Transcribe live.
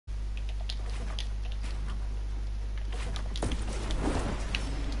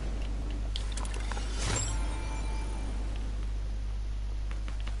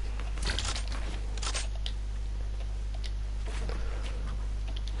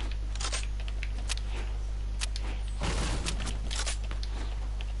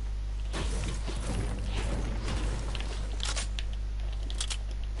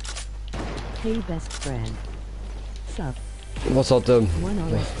Hey best friend. Sup? What's up, dude? One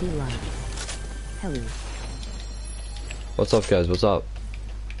RST line. Hello. What's up, guys? What's up?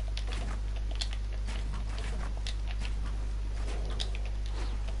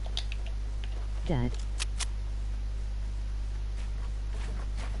 Dad.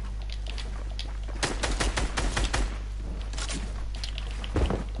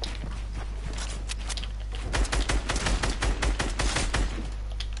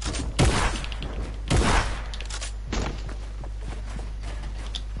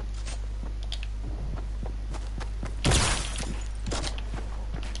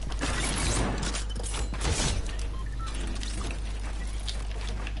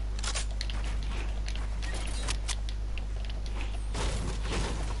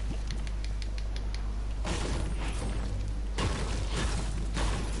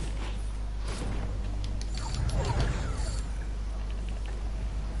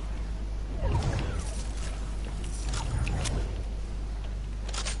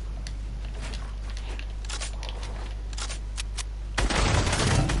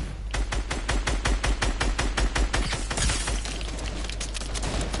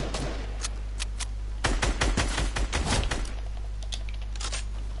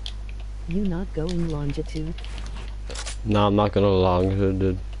 You not going longitude? Nah, I'm not gonna longitude,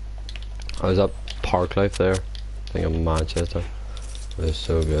 dude. I was at Park Life there. I think in Manchester. It was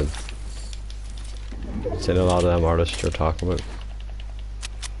so good. Seen a lot of them artists you're talking about.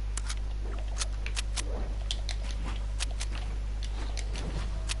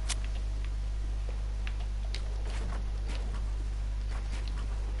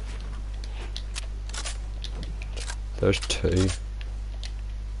 There's two.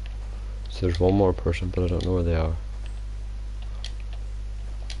 So there's one more person, but I don't know where they are.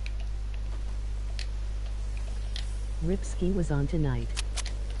 Ripski was on tonight.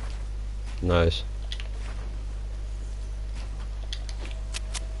 Nice.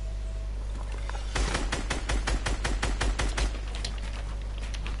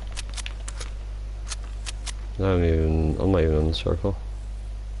 I'm not even in the circle.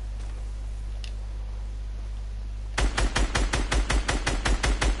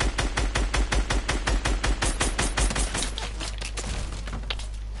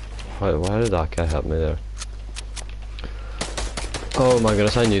 Why did that guy help me there? Oh my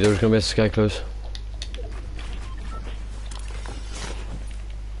goodness, I knew there was gonna be a sky close.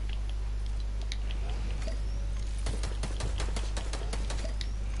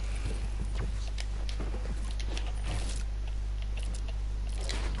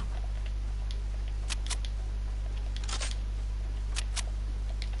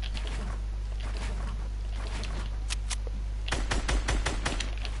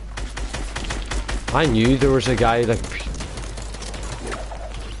 I knew there was a guy like...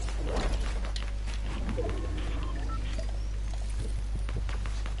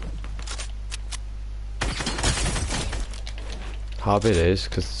 Happy it is,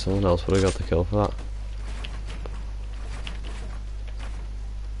 because someone else would have got the kill for that.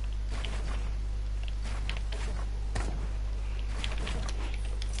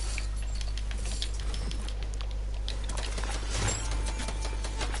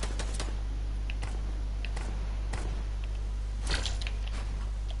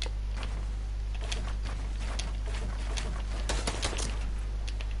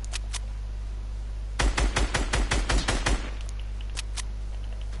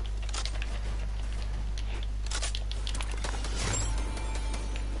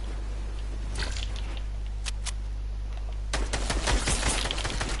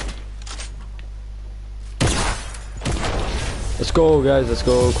 Let's go, guys, let's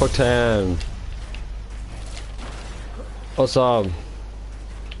go. Quick time. What's up?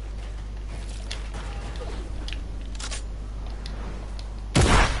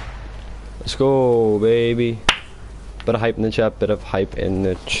 Let's go, baby. Bit of hype in the chat, bit of hype in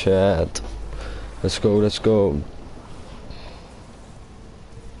the chat. Let's go, let's go.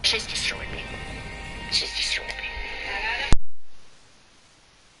 She's destroyed me. She's destroyed me.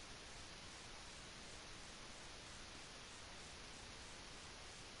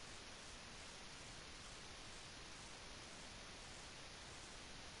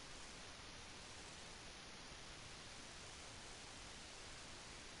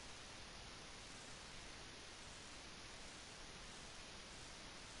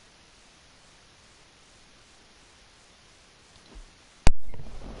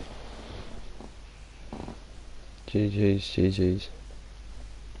 GG's, GG's.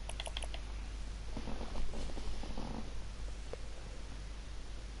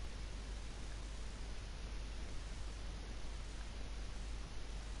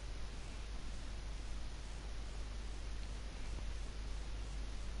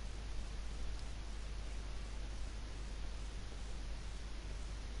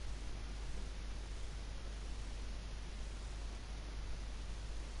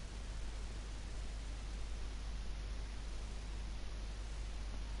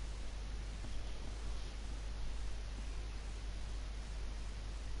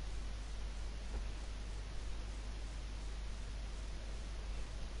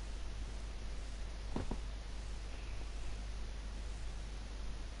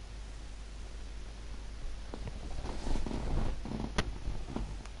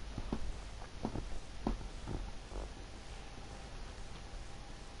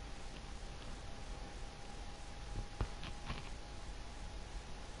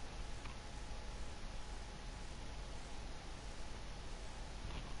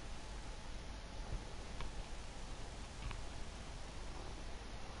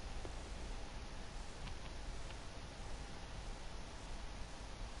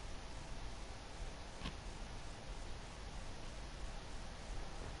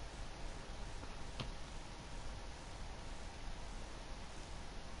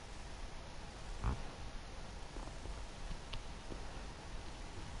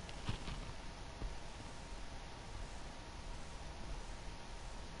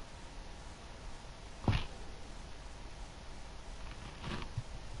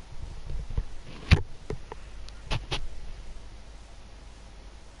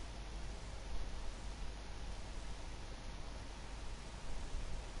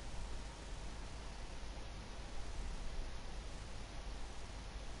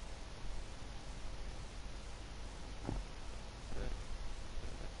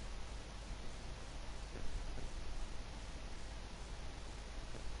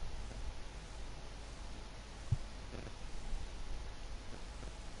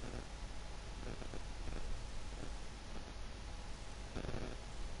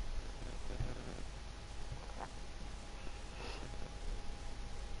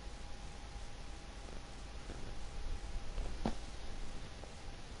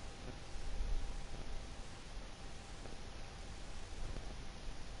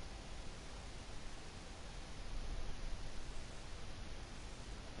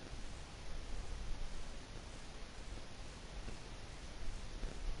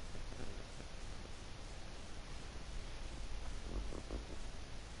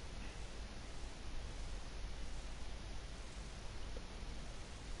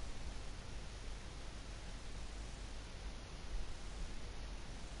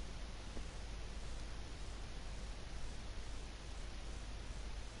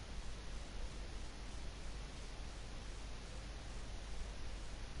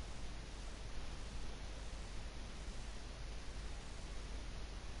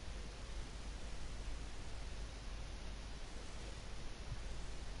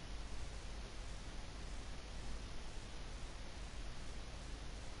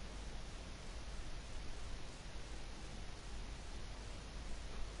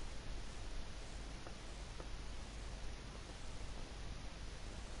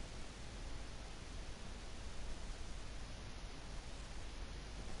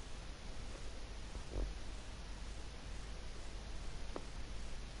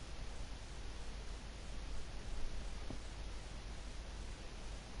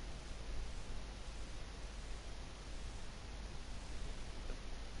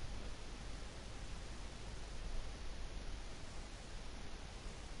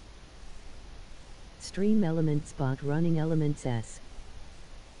 Stream elements bot running elements S.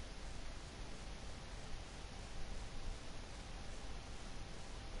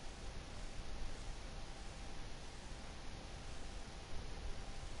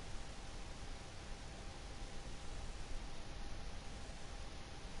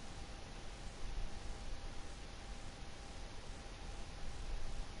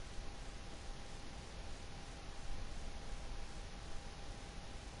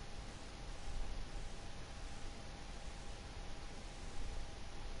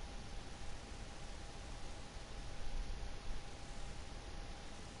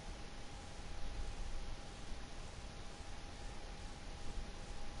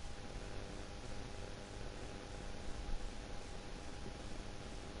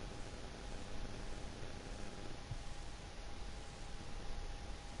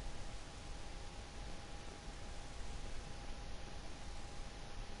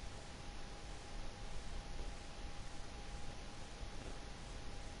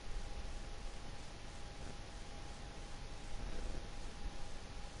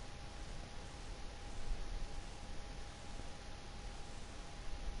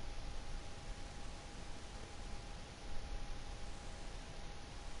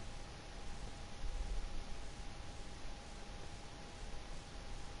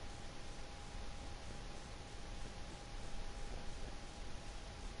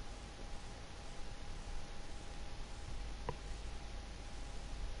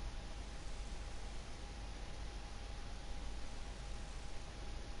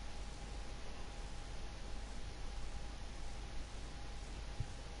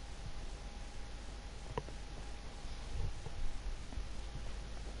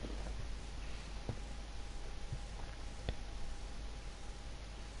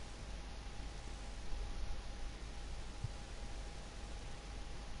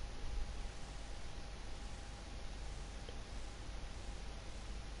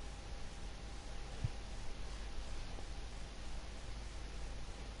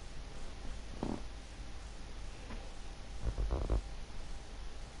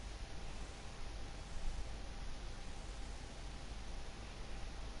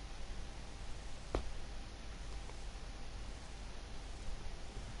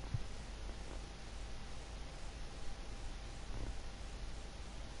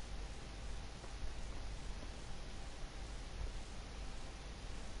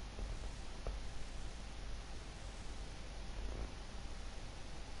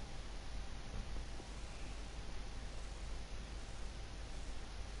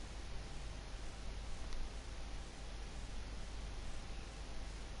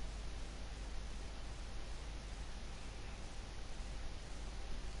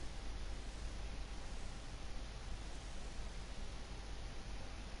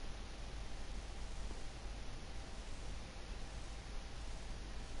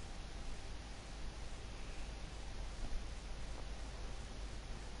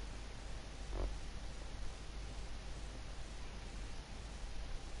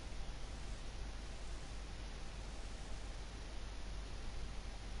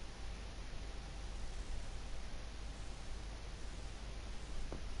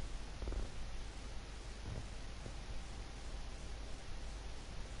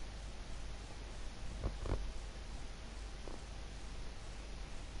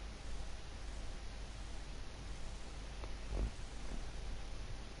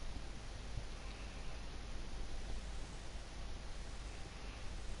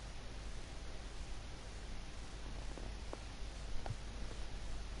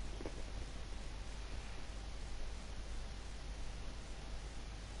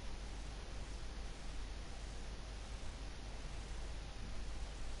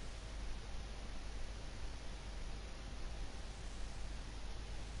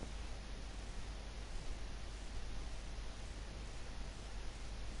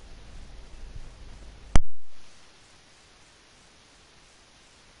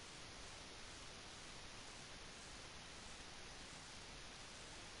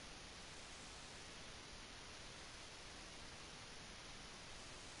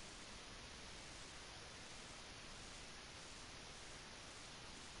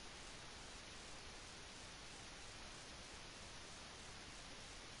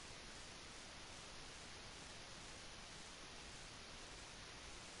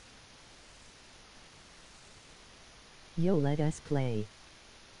 Yo, let us play.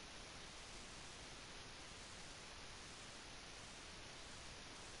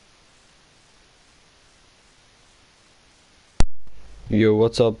 Yo,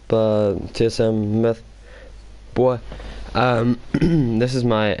 what's up, TSM Myth boy? This is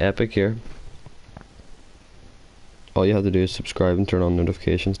my epic here. all you have to do is subscribe and turn on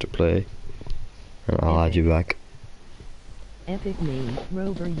notifications to play, and I'll add you back. Epic name,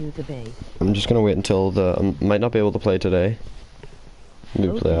 Rover-Youtube. I'm just gonna wait until I might not be able to play today.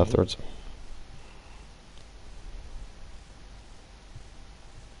 Maybe play Okay. afterwards.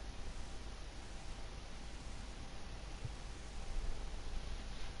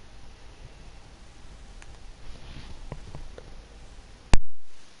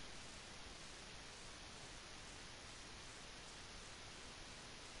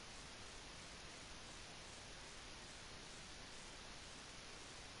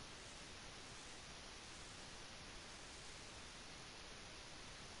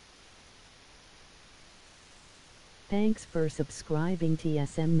 Thanks for subscribing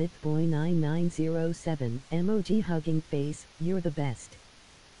TSM Mythboy9907, emoji hugging face, you're the best.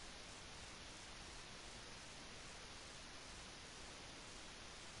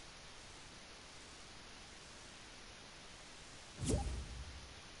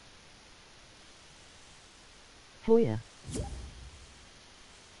 Hoya.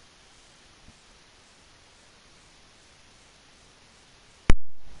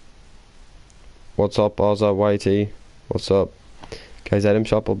 What's up, Ozza YT? What's up? Guys, item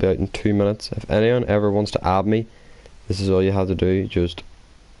shop will be out in 2 minutes. If anyone ever wants to add me, this is all you have to do. Just,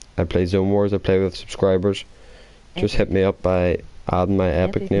 I play Zone Wars, I play with subscribers. Just hit me up by adding my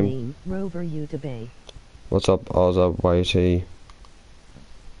epic name. Rover-Youtube. What's up, Ozza YT?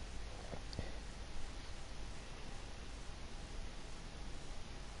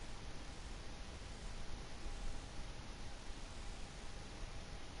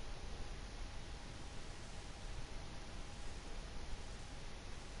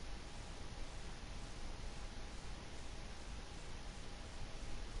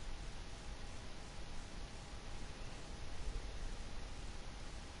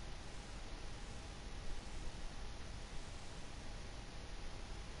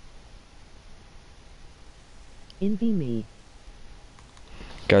 Envy me.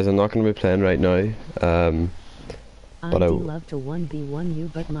 Guys, I'm not going to be playing right now. But I'd love to 1v1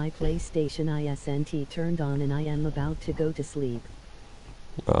 you, but my PlayStation isn't turned on and I am about to go to sleep.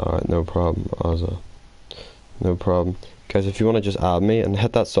 Alright, no problem, Ozza. No problem. Guys, if you want to just add me and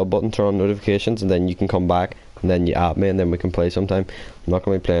hit that sub button, turn on notifications, and then you can come back and then you add me and then we can play sometime. I'm not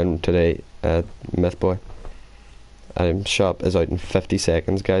going to be playing today at Mythboy. Item shop is out in 50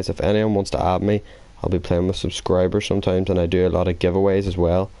 seconds, guys. If anyone wants to add me, I'll be playing with subscribers sometimes, and I do a lot of giveaways as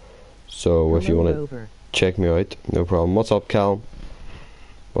well. So if you want to check me out, no problem. What's up, Cal?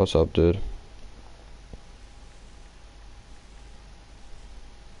 What's up, dude?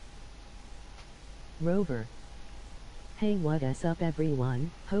 Rover. Hey, what is up, everyone?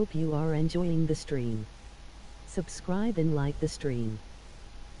 Hope you are enjoying the stream. Subscribe and like the stream.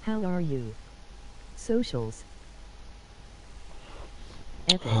 How are you? Socials.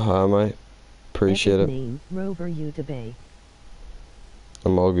 Epic. Am I? Appreciate Epic it. Name, Rover-Youtube.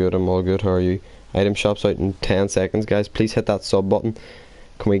 I'm all good, I'm all good. How are you? Item shop's out in 10 seconds, guys. Please hit that sub button.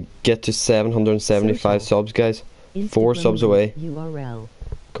 Can we get to 775 subs, guys? 4 subs away. URL.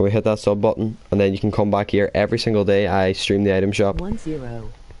 Can we hit that sub button? And then you can come back here every single day. I stream the item shop. 10.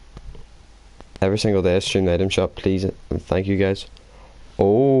 Every single day I stream the item shop, please. And thank you, guys.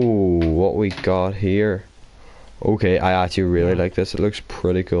 Oh, what we got here. Okay, I actually really like this. It looks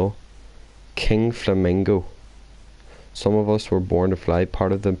pretty cool. King Flamingo. Some of us were born to fly,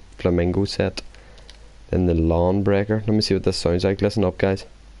 part of the Flamingo set. Then the Lawn Breaker. Let me see what this sounds like. Listen up, guys.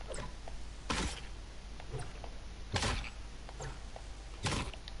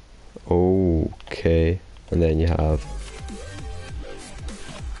 Okay, and then you have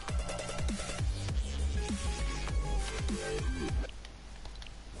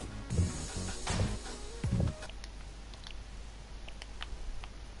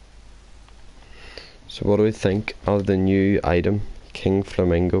so what do we think of the new item, King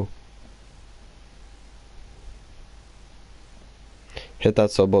Flamingo? Hit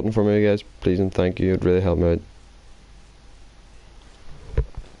that sub button for me, guys, please and thank you. It'd really help me out.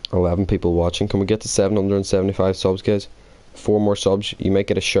 11 people watching. Can we get to 775 subs, guys? 4 more subs, you might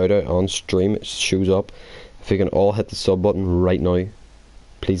get a shout out on stream. It shows up. If you can all hit the sub button right now,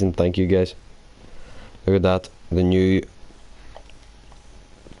 please and thank you, guys. Look at that, the new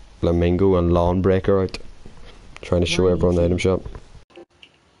Flamingo and Lawn Breaker out. Trying to show everyone the item shop.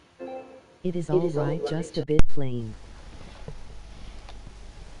 It is alright, just a bit plain.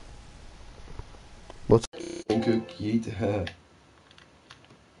 What's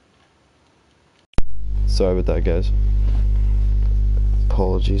sorry about that, guys.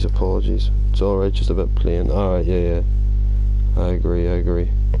 Apologies. It's alright, just a bit plain. Alright, yeah. I agree.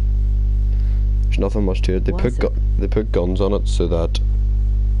 There's nothing much to it. they put guns on it so that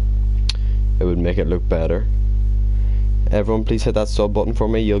it would make it look better. Everyone please hit that sub button for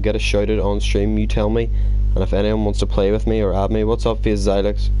me. You'll get a shout out on stream, you tell me. And if anyone wants to play with me or add me, what's up Face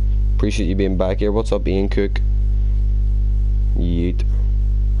Xylex? Appreciate you being back here. What's up Ian Cook? Yeet.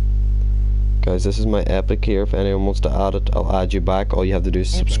 Guys, this is my epic here. If anyone wants to add it, I'll add you back. All you have to do is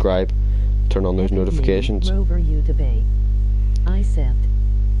subscribe, turn on those notifications. Rover-Youtube. I said,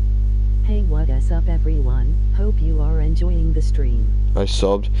 hey, what is up everyone? Hope you are enjoying the stream. I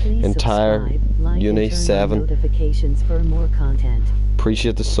subbed Please entire subscribe, like, Uni and turn on 7. notifications for more content.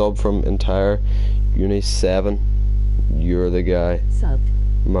 Appreciate the sub from entire Uni 7. You're the guy. Subbed.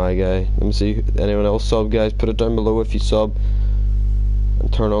 My guy. Let me see anyone else sub, guys. Put it down below if you sub.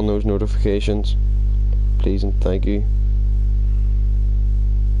 And turn on those notifications. Please and thank you.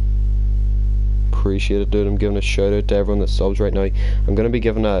 Appreciate it, dude. I'm giving a shout out to everyone that subs right now. I'm going to be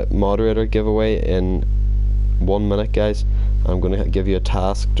giving a moderator giveaway in 1 minute, guys. I'm going to give you a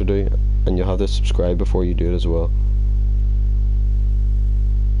task to do, and you'll have to subscribe before you do it as well.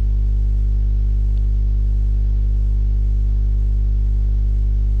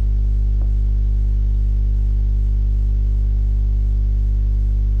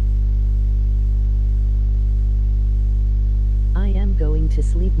 I am going to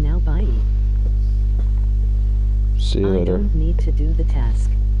sleep now, bye. See you later. I don't need to do the task.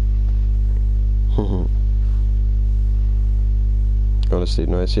 Honestly,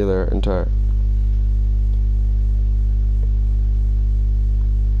 no, see you there, entire.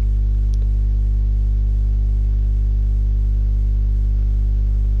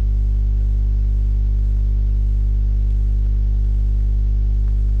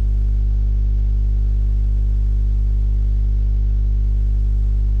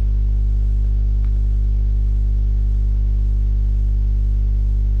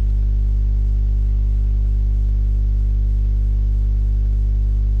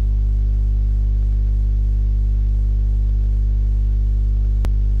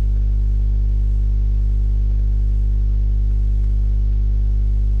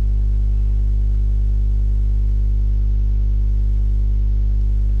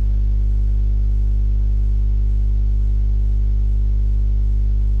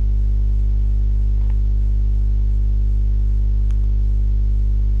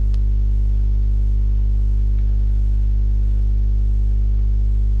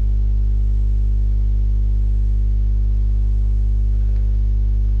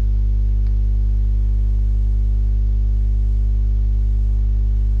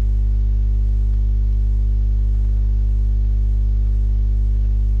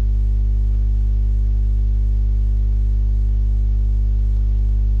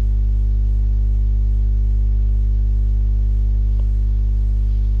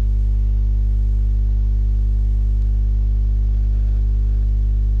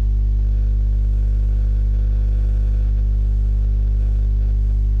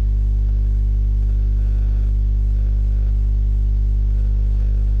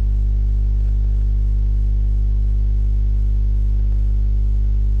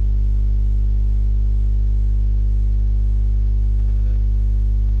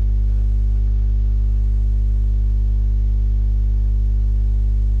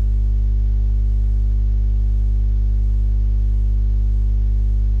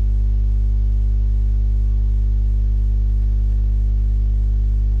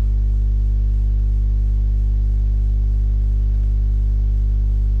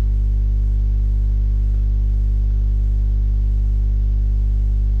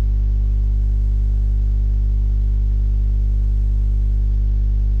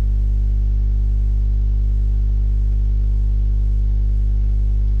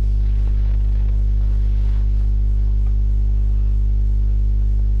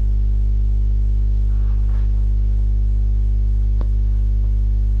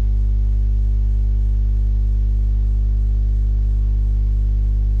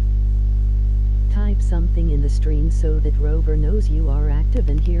 Something in the stream so that Rover knows you are active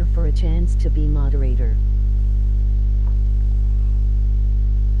and here for a chance to be moderator.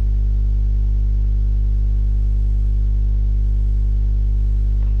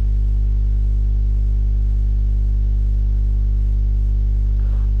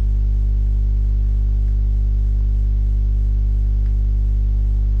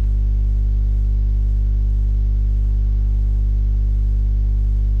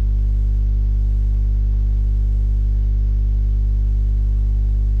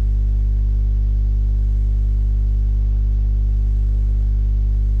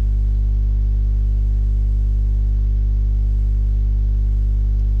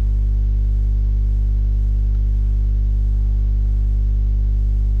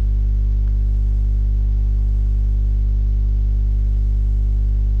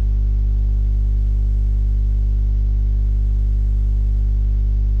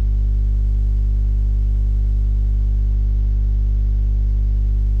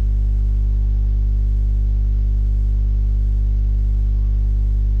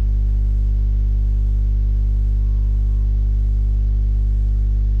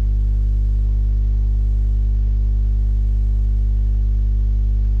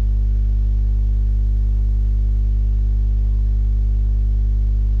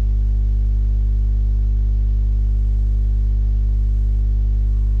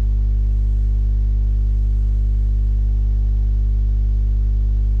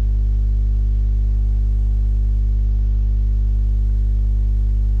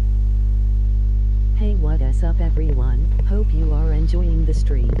 is up everyone, hope you are enjoying the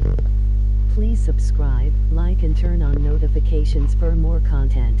stream. Please subscribe, like and turn on notifications for more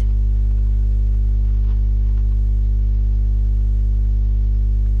content.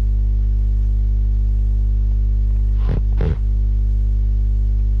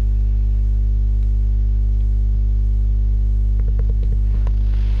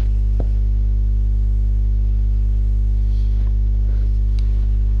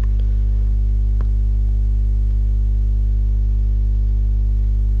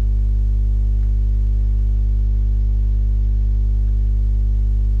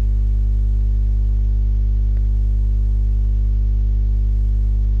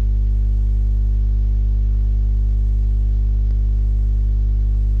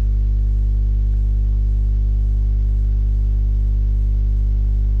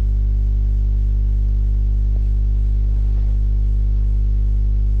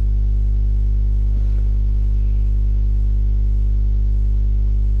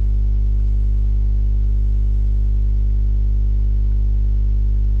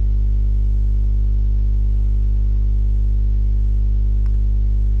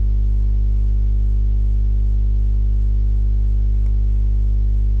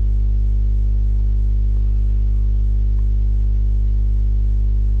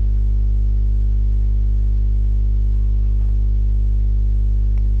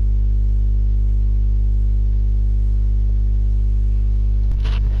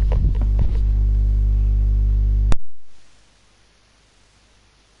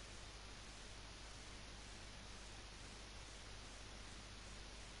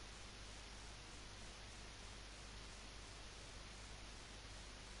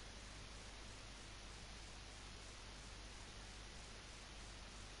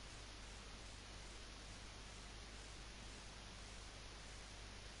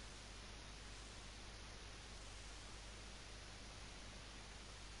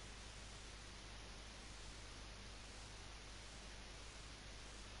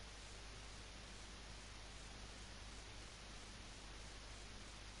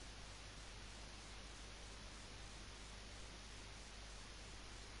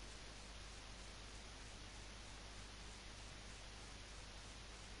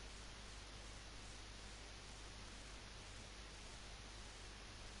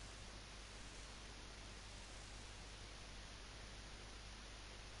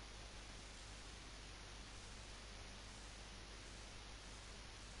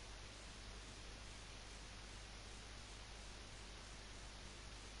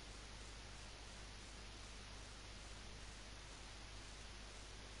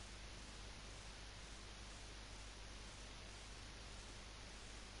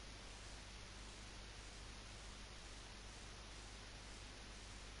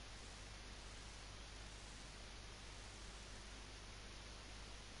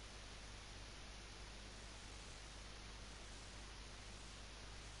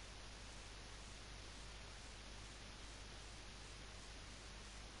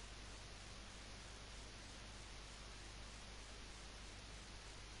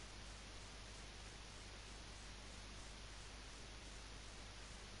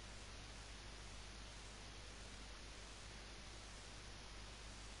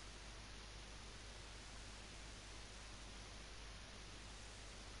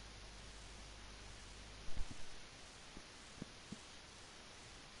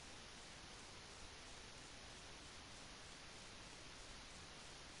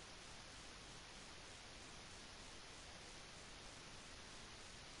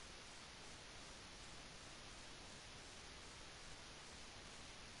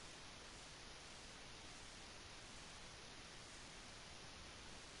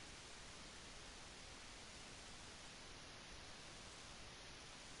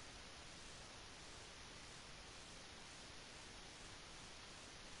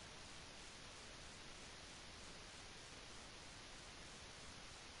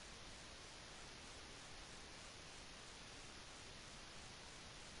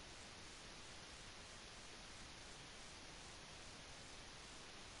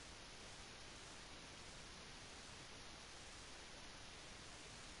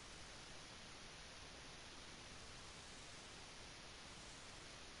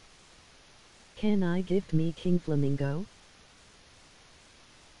 Can I gift me King Flamingo?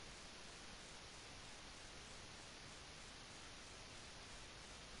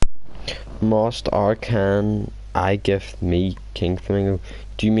 Must or can I gift me King Flamingo?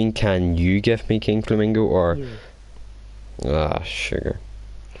 Do you mean can you gift me King Flamingo or? You. Ah, sugar.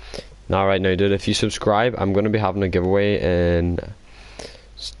 Now right now, dude, if you subscribe, I'm gonna be having a giveaway in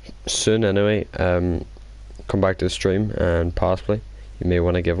soon anyway. come back to the stream and possibly you may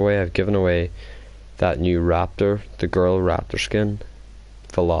win a giveaway. I've given away that new raptor, the girl raptor skin,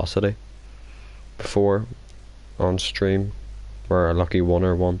 Velocity, before on stream, where a lucky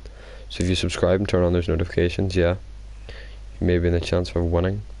winner won. So if you subscribe and turn on those notifications, yeah, you may be in the chance for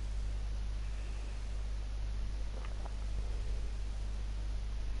winning.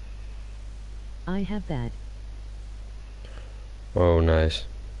 I have that. Oh, nice.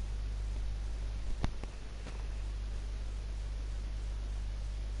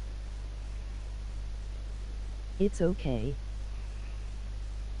 It's okay.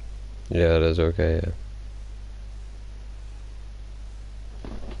 Yeah, it is okay, yeah.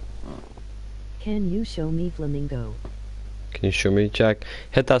 Can you show me Flamingo? Can you show me, Jack?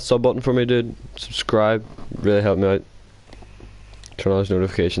 Hit that sub button for me, dude. Subscribe. Really help me out. Turn on those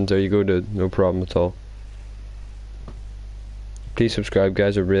notifications. There you go, dude. No problem at all. Please subscribe,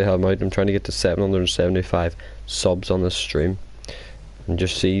 guys. It really help me out. I'm trying to get to 775 subs on this stream. And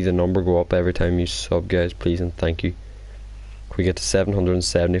just see the number go up every time you sub, guys. Please and thank you. If we get to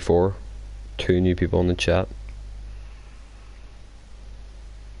 774, 2 new people in the chat.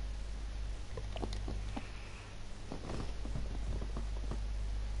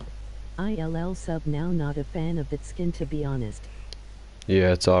 ILL sub now, not a fan of that skin to be honest.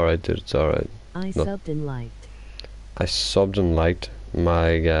 Yeah, it's alright, dude. It's alright. I No. subbed and liked. I subbed and liked.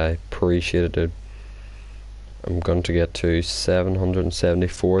 My guy. Appreciate it, dude. I'm going to get to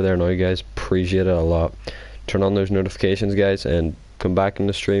 774 there now, guys. Appreciate it a lot. Turn on those notifications, guys, and come back in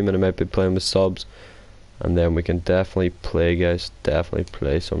the stream, and I might be playing with subs, and then we can definitely play, guys. Definitely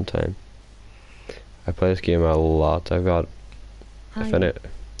play sometime. I play this game a lot. I've got Hi.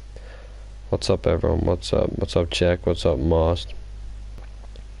 What's up, everyone? What's up? What's up, Check? What's up, Most?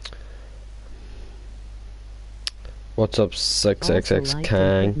 What's up, Also 6xx liked and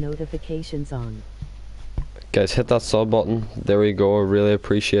Kang? put notifications on. Guys, hit that sub button. There we go. I really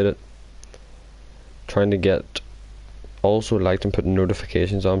appreciate it. Trying to get also liked and put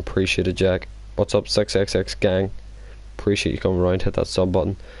notifications on. Appreciate it, Jack. What's up, 6xx Gang? Appreciate you coming around. Hit that sub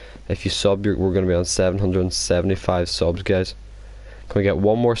button. If you sub, we're going to be on 775 subs, guys. Can we get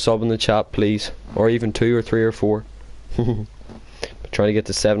one more sub in the chat, please? Or even 2 or 3 or 4. Trying to get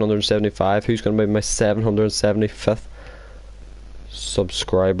to 775. Who's going to be my 775th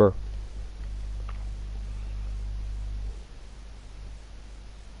subscriber?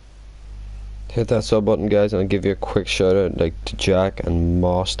 Hit that sub button, guys, and I'll give you a quick shout out, like to Jack and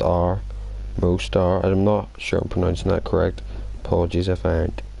Mostar. I'm not sure I'm pronouncing that correct. Apologies if I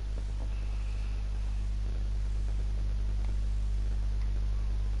ain't.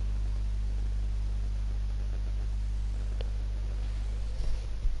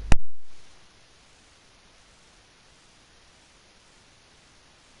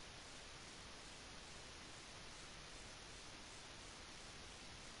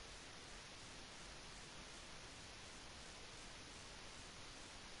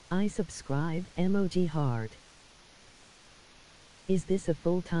 I subscribe, emoji heart. Is this a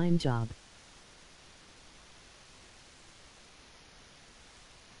full-time job?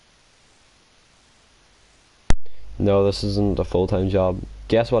 No, this isn't a full-time job.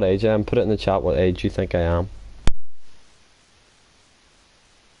 Guess what age I am? Put it in the chat what age you think I am.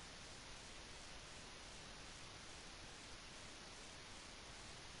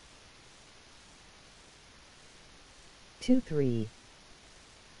 Two, 3.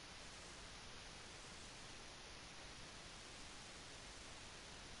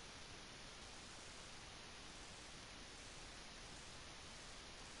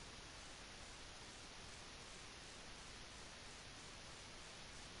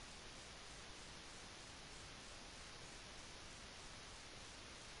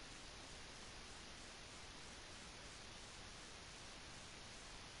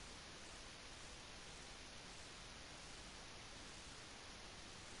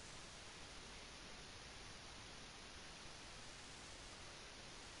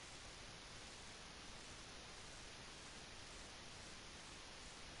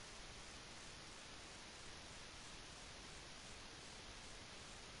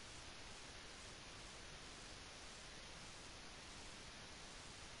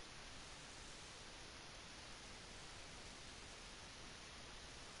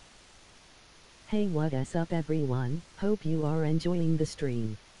 Hey, what is up everyone? Hope you are enjoying the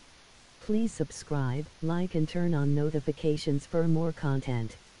stream. Please subscribe, like and turn on notifications for more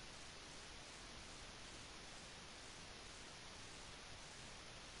content.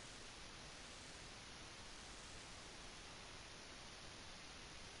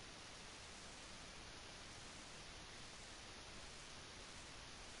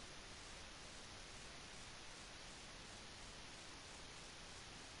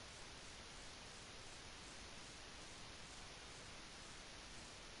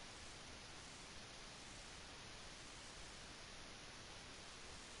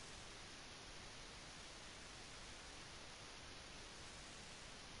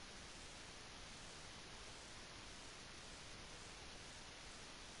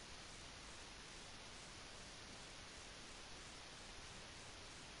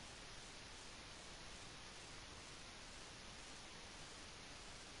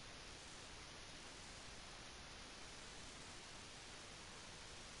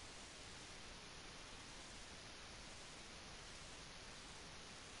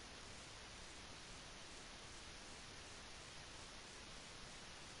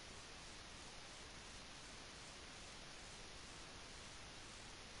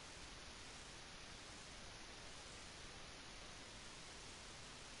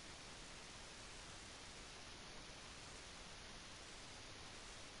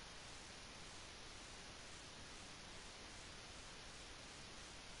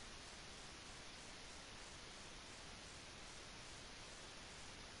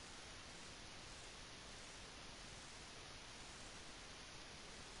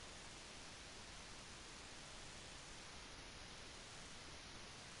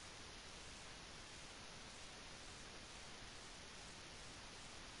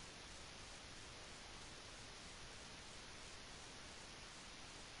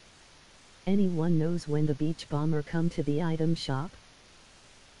 Anyone knows when the beach bomber come to the item shop?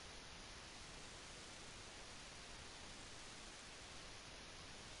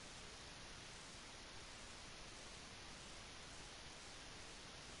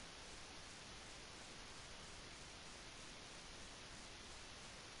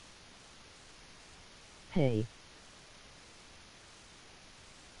 Hey.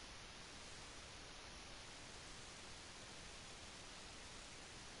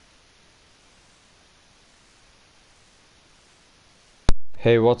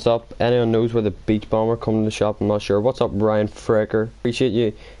 Hey, what's up? Anyone knows where the beach bomber come to the shop? I'm not sure. What's up, Ryan Fricker? Appreciate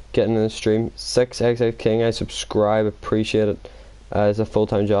you getting in the stream. 6xx King, I subscribe. Appreciate it. It's a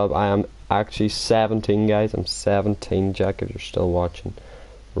full-time job. I am actually 17, guys. I'm 17, Jack, if you're still watching.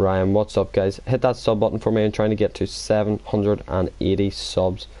 Ryan, what's up, guys? Hit that sub button for me. I'm trying to get to 780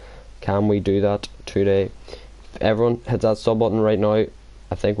 subs. Can we do that today? If everyone hits that sub button right now,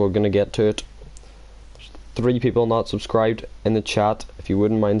 I think we're gonna get to it. There's 3 people not subscribed in the chat. If you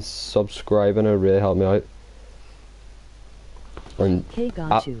wouldn't mind subscribing, it would really help me out. And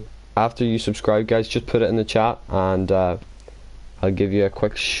after you subscribe, guys, just put it in the chat and I'll give you a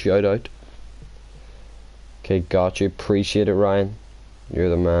quick shout out. Okay, got you. Appreciate it, Ryan. You're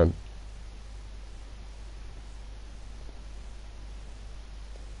the man.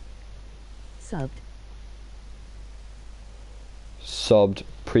 Subbed.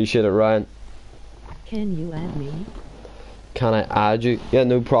 Appreciate it, Ryan. Can you add me? Can I add you? Yeah,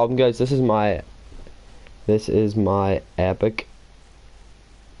 no problem, guys. This is my epic.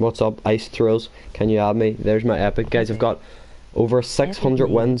 What's up, Ice Thrills? Can you add me? There's my epic, guys. I've got over 600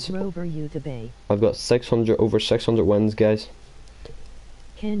 wins. Rover-Youtube. I've got over 600 wins, guys.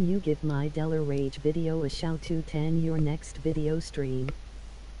 Can you give my Deller Rage video a shout to 10 your next video stream?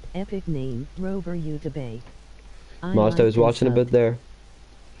 Epic name, Rover-Youtube. I was watching a bit there.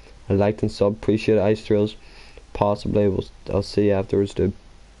 I liked and sub. Appreciate it, Ice Thrills. Possibly I'll see you afterwards, dude.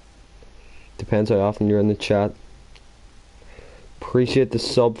 Depends how often you're in the chat. Appreciate the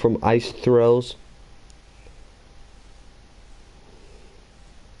sub from Ice Thrills.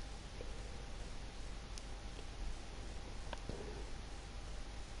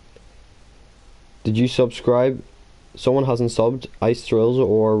 Did you subscribe? Someone hasn't subbed. Ice Thrills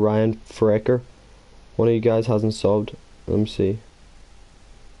or Ryan Frecker. One of you guys hasn't subbed. Let me see.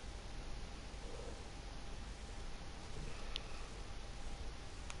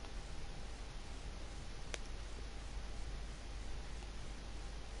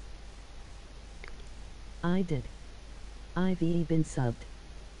 I did. I've been subbed.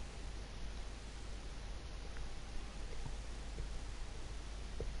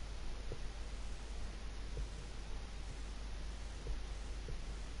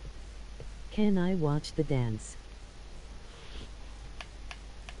 Can I watch the dance?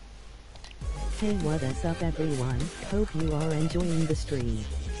 Hey, what is up, everyone? Hope you are enjoying the stream.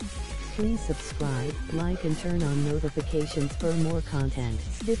 Please subscribe, like and turn on notifications for more content,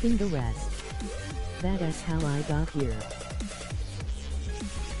 skipping the rest. That is how I got here.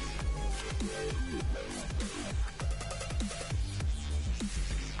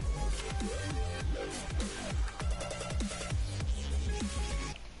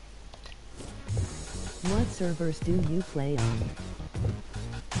 What servers do you play on?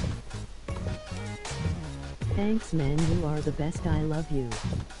 Thanks, man, you are the best, I love you.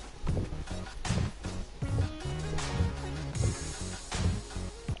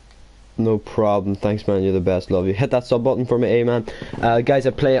 No problem. Thanks, man. You're the best. Love you. Hit that sub button for me, man. Guys, I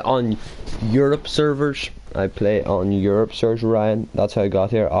play on Europe servers. Ryan. That's how I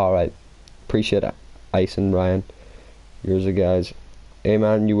got here. Alright. Appreciate it. Ice and Ryan. Yours are guys. Hey,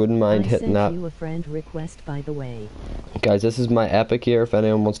 man, you wouldn't mind hitting that. I sent you a friend request, by the way. Guys, this is my epic here if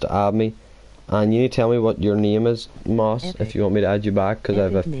anyone wants to add me. And you need to tell me what your name is, Moss, Epic. if you want me to add you back, because I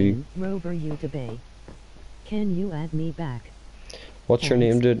have a few. Rover-Youtube. Can you add me back? What's your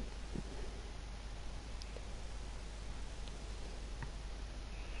name, dude?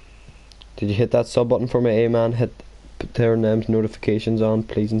 Did you hit that sub button for me, man? Put their names notifications on,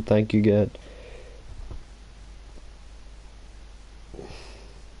 please and thank you, good.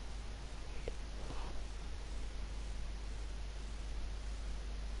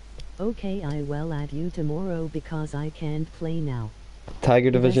 Okay, I will add you tomorrow because I can't play now. Tiger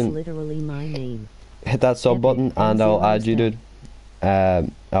Division. That's literally my name. Hit that sub button and I'll add you, dude.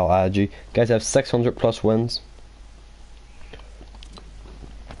 I'll add you. Guys, I have 600 plus wins.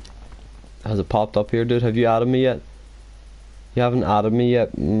 Has it popped up here, dude? Have you added me yet? You haven't added me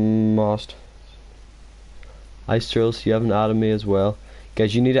yet, Most. Ice Trails, you haven't added me as well.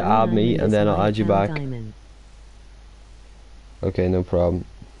 Guys, you need to add me and then I'll add you back. Diamond. Okay, no problem.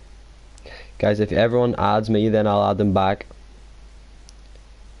 Guys, if everyone adds me, then I'll add them back.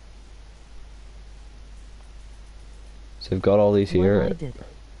 So I've got all these here. Well,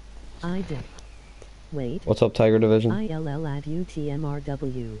 I did. Wait. What's up, Tiger Division? ILL at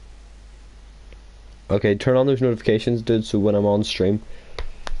UTMRW. Okay, turn on those notifications, dude, so when I'm on stream,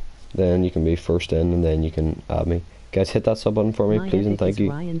 then you can be first in, and then you can add me. Guys, hit that sub button for me, please, and thank you.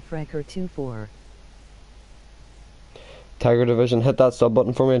 Ryan Frecker 24. Tiger Division, hit that sub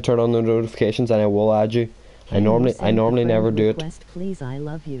button for me and turn on the notifications, and I will add you. I normally never do it. Please, I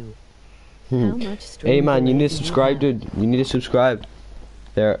love you. How much hey man, you need to subscribe, dude. You need to subscribe.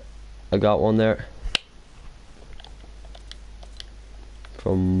 There, I got one there.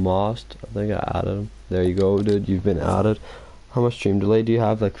 From Most, I think I added him. There you go, dude. You've been added. How much stream delay do you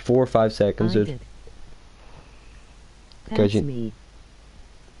have? Like 4 or 5 seconds, dude. That's me.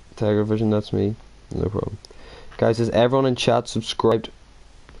 Tiger Vision, that's me. No problem. Guys, is everyone in chat subscribed?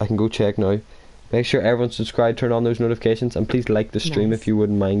 I can go check now. Make sure everyone's subscribed, turn on those notifications, and please like the stream if you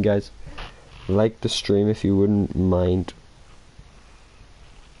wouldn't mind, guys. Like the stream if you wouldn't mind.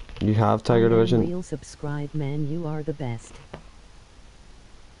 You have Tiger Division. Real subscribe, man. You are the best.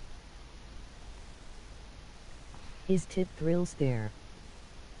 Is Tip Thrills there?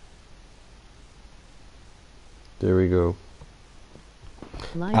 There we go.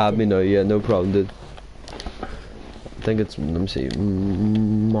 Add me now, yeah, no problem, dude. I think it's, let me see,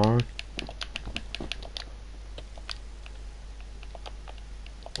 Mark.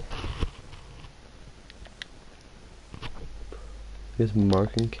 It's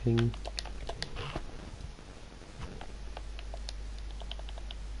Marking King.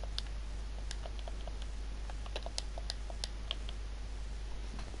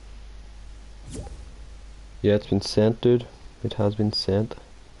 Yeah, it's been sent, dude. It has been sent.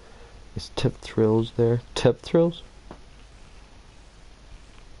 Is Tip Thrills there? Tip Thrills?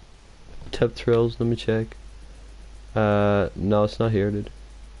 Tip Thrills, let me check. No, it's not here, dude.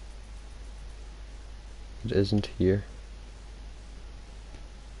 It isn't here.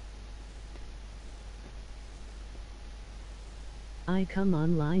 I come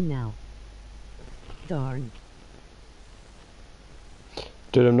online now. Darn.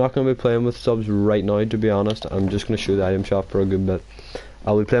 Dude, I'm not going to be playing with subs right now, to be honest. I'm just going to show the item shop for a good bit.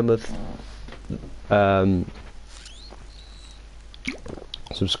 I'll be playing with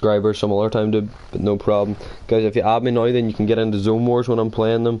subscribers some other time, dude, but no problem. Guys, if you add me now, then you can get into Zone Wars when I'm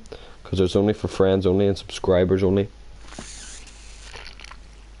playing them, because it's only for friends only and subscribers only.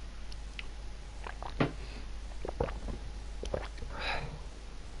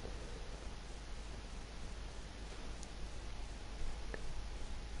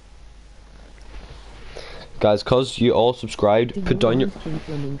 Guys, cause you all subscribed, put down your... King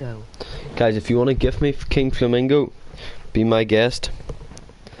Flamingo? Guys, if you want to gift me King Flamingo, be my guest.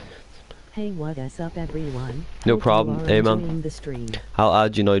 Hey, what is up, everyone? No problem. Hey, man. I'll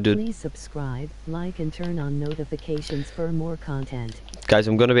add you now, dude. Please subscribe, like, and turn on notifications for more content. Guys,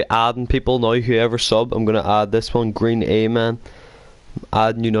 I'm going to be adding people now, whoever sub. I'm going to add this one, Green A-Man.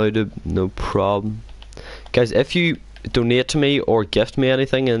 Adding you now, dude. No problem. Guys, if you donate to me or gift me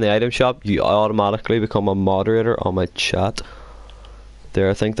anything in the item shop, you automatically become a moderator on my chat.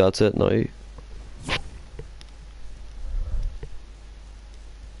 There, I think that's it now.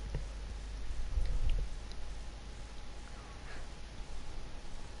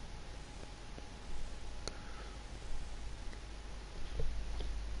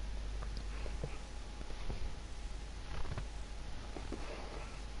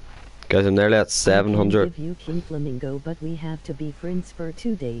 Guys, I'm nearly at 700. I can give you King Flamingo, but we have to be friends for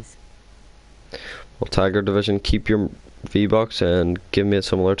 2 days. Well, Tiger Division, keep your V-Bucks and give me a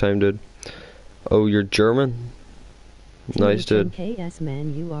similar time, dude. Oh, you're German? Nice, dude. KS,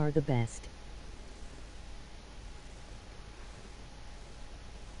 man, you are the best.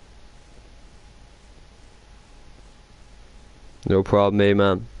 No problem,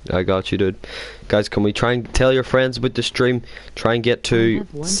 man. I got you, dude. Guys, can we try and tell your friends about the stream? Try and get to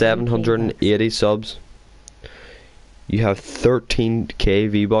 780 subs. You have 13k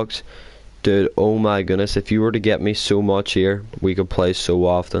V-Bucks. Dude, oh my goodness. If you were to get me so much here, we could play so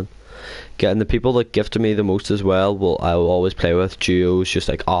often. Getting the people that gifted me the most as well, I will always play with duos, just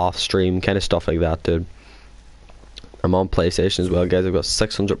like off stream, kind of stuff like that, dude. I'm on PlayStation as well, guys. I've got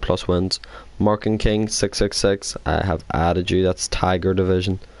 600 plus wins. Marking King 666. I have added you. That's Tiger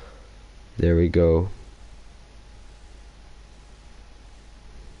Division. There we go.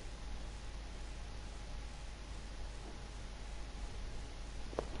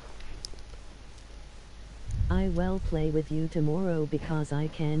 I will play with you tomorrow because I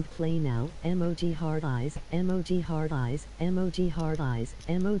can't play now. Emoji heart eyes, emoji heart eyes, emoji heart eyes,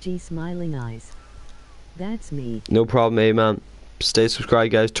 emoji smiling eyes. That's me. No problem, man. Stay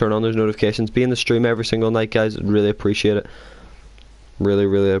subscribed, guys. Turn on those notifications. Be in the stream every single night, guys. Really appreciate it. Really,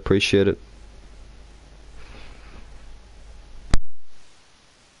 really appreciate it.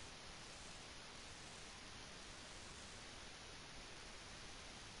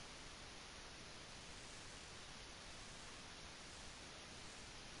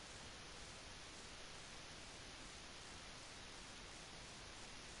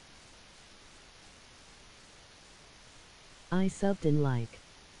 I subbed and like.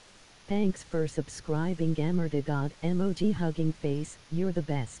 Thanks for subscribing, gamer to God. Emoji hugging face, you're the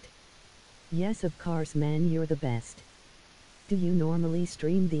best. Yes, of course, man, you're the best. Do you normally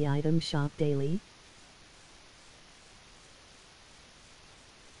stream the item shop daily?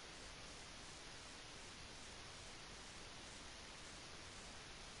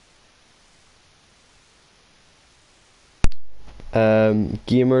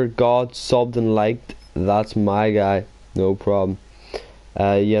 Gamer God subbed and liked. That's my guy. No problem.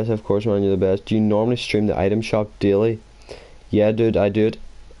 Yes, of course, man, you're the best. Do you normally stream the item shop daily? Yeah, dude, I do it.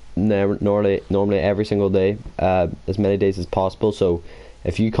 Normally every single day, as many days as possible. So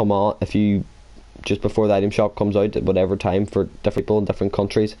if you just before the item shop comes out at whatever time for different people in different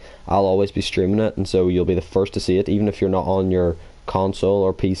countries, I'll always be streaming it, and so you'll be the first to see it, even if you're not on your console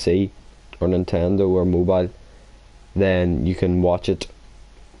or PC or Nintendo or mobile. Then you can watch it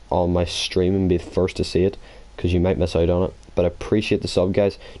on my stream and be the first to see it, because you might miss out on it. But I appreciate the sub,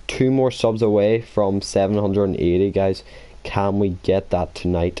 guys. 2 more subs away from 780, guys. Can we get that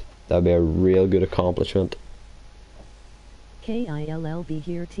tonight? That'd be a real good accomplishment. KILLB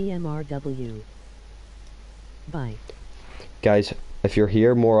here, TMRW. Bye. Guys, if you're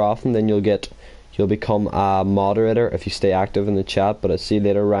here more often, then you'll become a moderator if you stay active in the chat. But I'll see you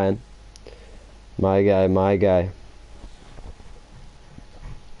later, Ryan. My guy.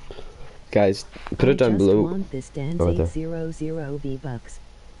 Guys, put it down below. I just want this dance Oh, there. 800 V-Bucks.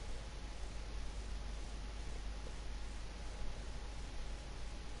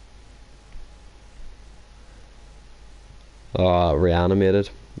 Reanimated.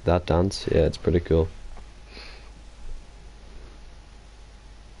 That dance. Yeah, it's pretty cool.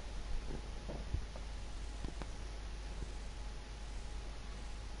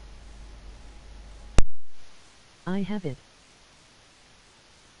 I have it.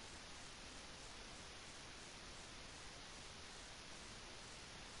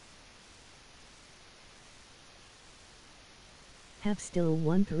 Have still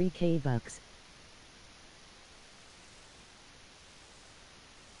won 3k bucks.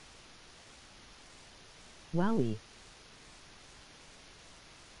 Wowie.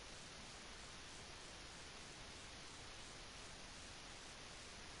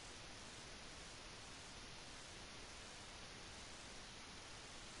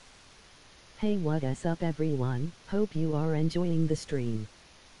 Hey, what is up, everyone? Hope you are enjoying the stream.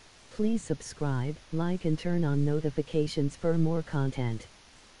 Please subscribe, like and turn on notifications for more content.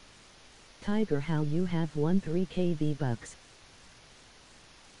 Tiger, how you have won 3k V-Bucks.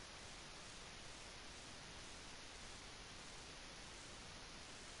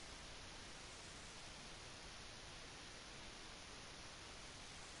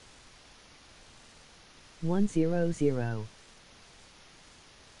 One zero zero.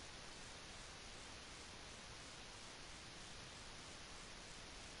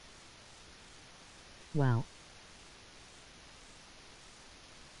 Wow.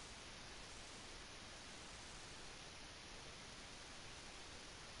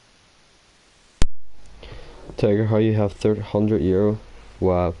 Tiger, how you have 100 euro?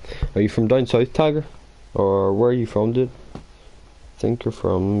 Wow. Are you from down south, Tiger? Or where are you from, dude? I think you're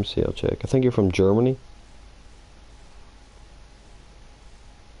from, let me see, I'll check. I think you're from Germany.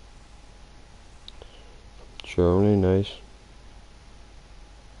 Germany, nice.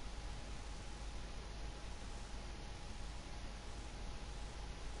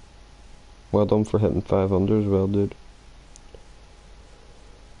 Well done for hitting 500 as well, dude.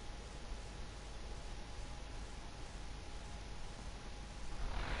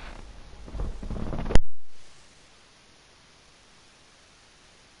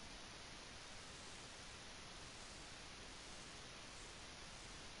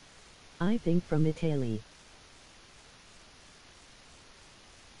 I think from Italy.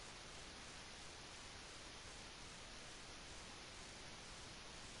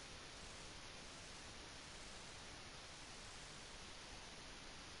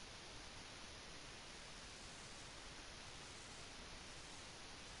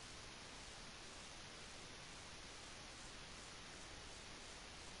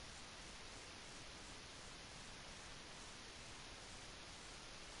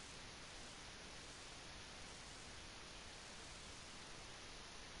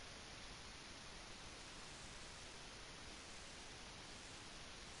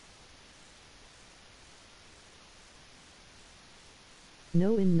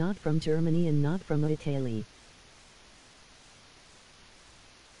 No, and not from Germany and not from Italy.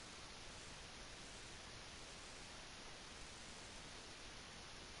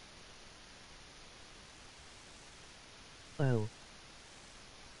 Oh.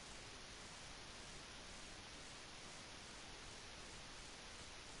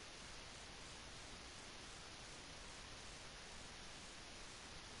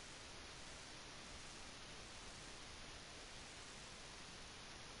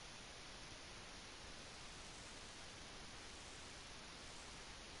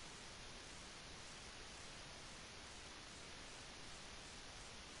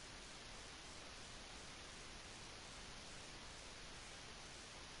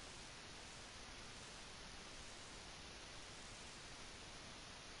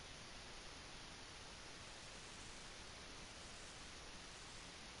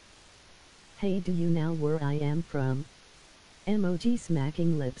 Hey, do you know where I am from? Emoji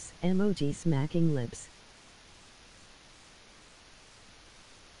smacking lips, emoji smacking lips.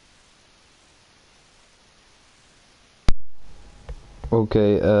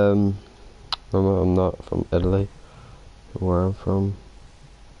 Okay, I'm not from Italy. Where I'm from.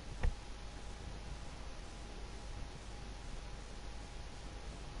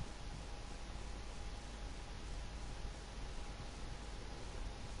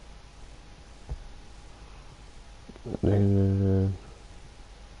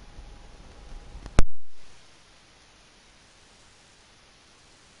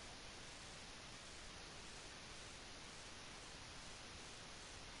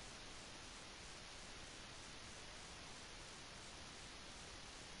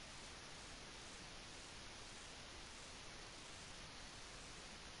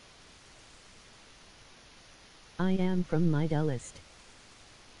 I am from Middle East.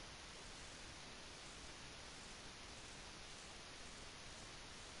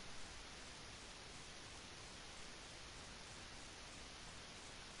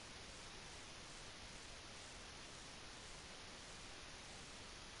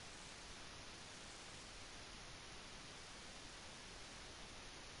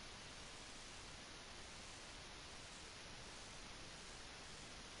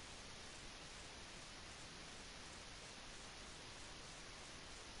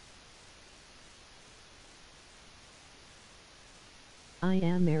 I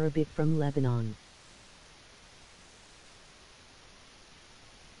am Arabic from Lebanon.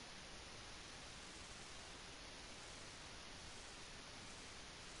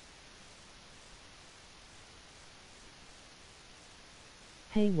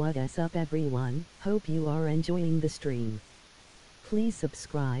 Hey, what is up everyone? Hope you are enjoying the stream. Please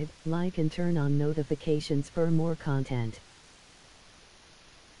subscribe, like and turn on notifications for more content.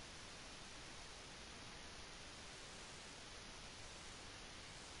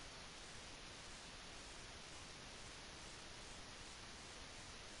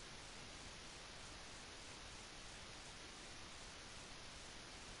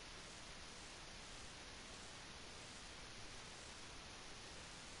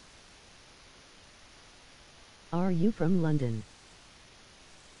 Are you from London?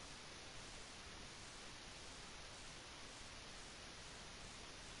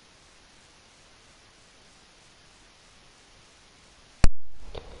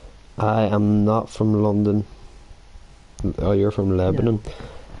 I am not from London. Oh, you're from Lebanon. No.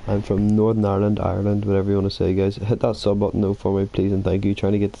 I'm from Northern Ireland, Ireland, whatever you want to say, guys. Hit that sub button though for me, please, and thank you.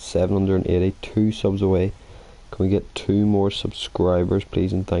 Trying to get to 782 subs away. Can we get 2 more subscribers,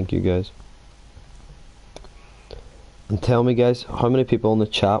 please, and thank you, guys. And tell me, guys, how many people in the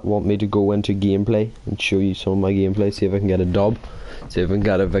chat want me to go into gameplay and show you some of my gameplay, see if I can get a dub, see if I can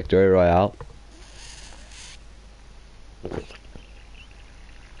get a victory royale.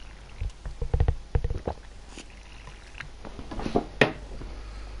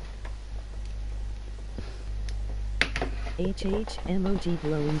 HH emoji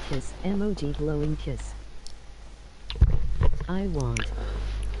blowing kiss, emoji blowing kiss. I want.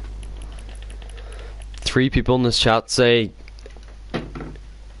 3 people in this chat say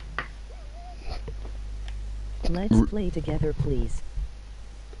Let's play together, please.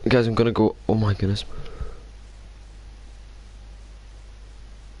 guys, I'm gonna go. Oh my goodness.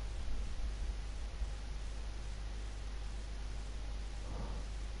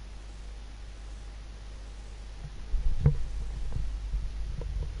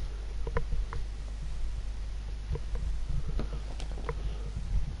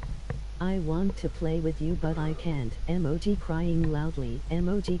 I want to play with you but I can't. Emoji crying loudly,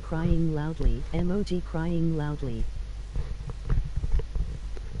 emoji crying loudly, emoji crying loudly.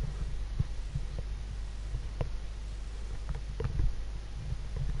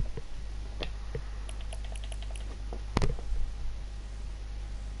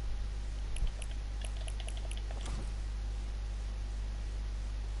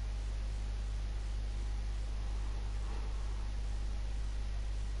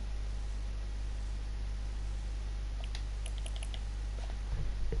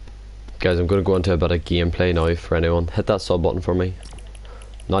 Guys, I'm gonna go into a bit of gameplay now for anyone. Hit that sub button for me.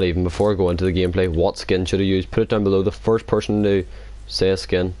 Not even before I go into the gameplay. What skin should I use? Put it down below. The first person to say a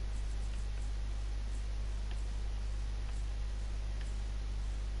skin.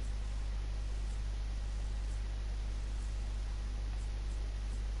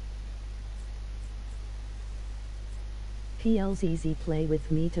 PLZZ play with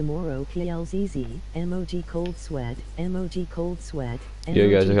me tomorrow. PLZZ emoji cold sweat, emoji cold sweat, Yeah,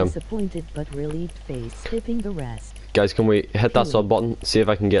 guys, emoji okay. disappointed but relieved face, skipping the rest. Guys, can we hit that Peely. sub button? See if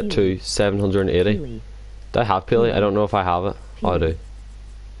I can get to 780. Peely, Do I have Peely? I don't know if I have it. Oh, I do.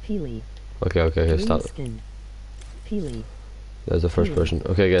 Peely, Okay, stop. Dreamskin, Peely. There's the first Peely. person.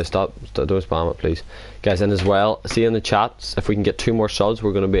 Okay, guys, stop. Don't spam it, please. Guys, and as well, see in the chats, if we can get 2 more subs,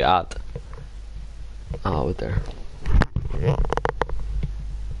 we're going to be at... Oh, right there.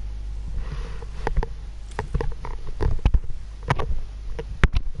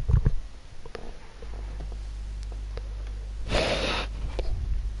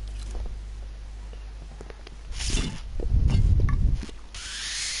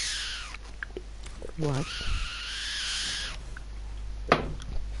 What?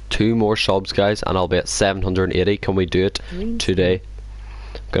 2 more subs, guys, and I'll be at 780. Can we do it today?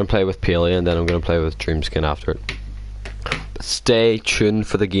 I'm going to play with Paley and then I'm going to play with Dreamskin after it. Stay tuned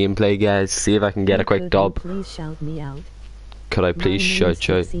for the gameplay, guys. See if I can get a quick dub. Please shout me out. Could I please My name is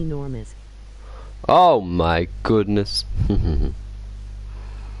shout? Dixie Normus. Oh my goodness.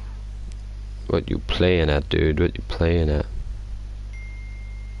 What you playing at, dude? What you playing at?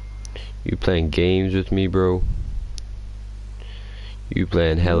 You playing games with me, bro? You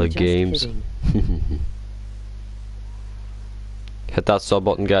playing hella Just games? kidding. Hit that sub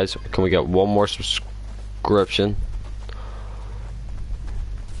button, guys. Can we get 1 more subscription?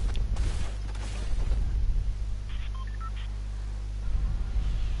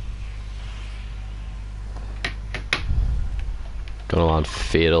 Gonna want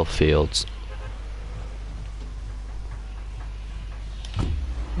fatal fields.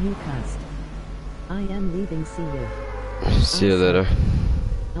 New cast. I am leaving. See you. See you later.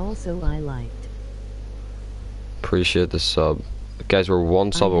 Also, I liked. Appreciate the sub. Guys, we're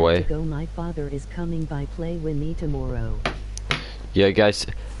 1 sub I have away. to go. My father is coming by. Play with me tomorrow. Yeah, guys,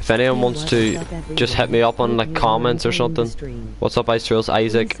 if anyone wants to just hit me up on like comments or something. What's up, Ice Trails?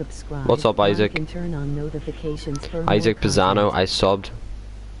 Isaac. What's up, Isaac? Isaac Pizzano, I subbed.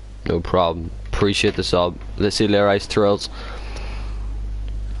 No problem. Appreciate the sub. Let's see you later, Ice Trails.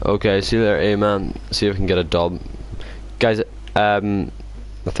 Okay, see you later, amen. See if we can get a dub. Guys, I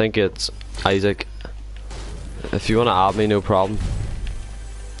think it's Isaac. If you want to add me, no problem.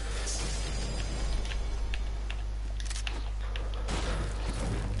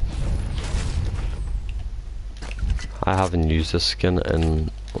 I haven't used this skin in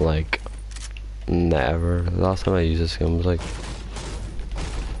like never. The last time I used this skin was like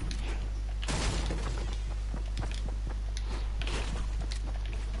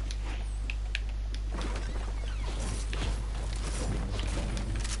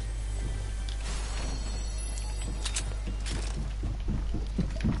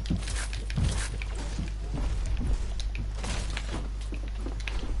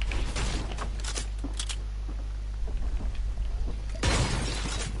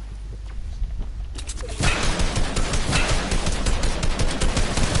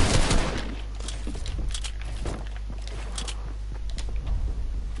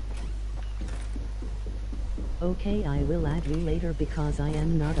Okay, I will add you later because I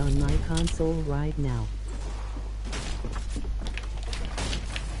am not on my console right now.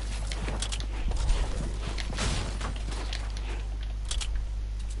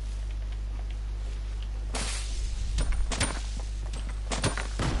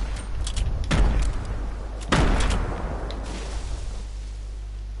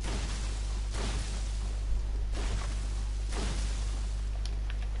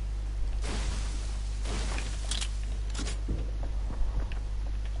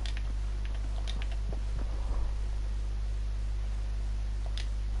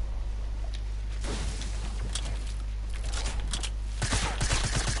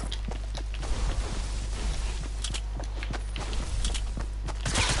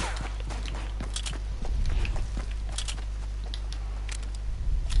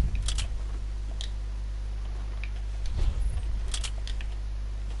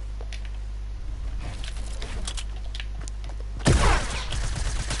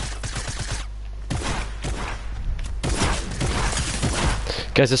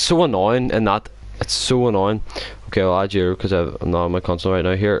 guys, it's so annoying in that it's so annoying. Okay, I'll add you because I'm not on my console right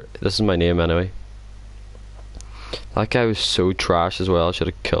now. Here, this is my name anyway. That guy was so trash as well. I should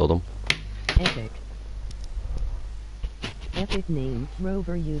have killed him. Epic. Epic name,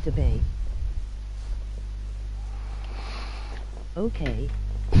 Rover-Youtube. Okay.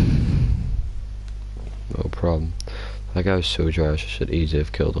 No problem. That guy was so trash, I should easily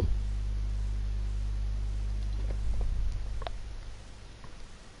have killed him.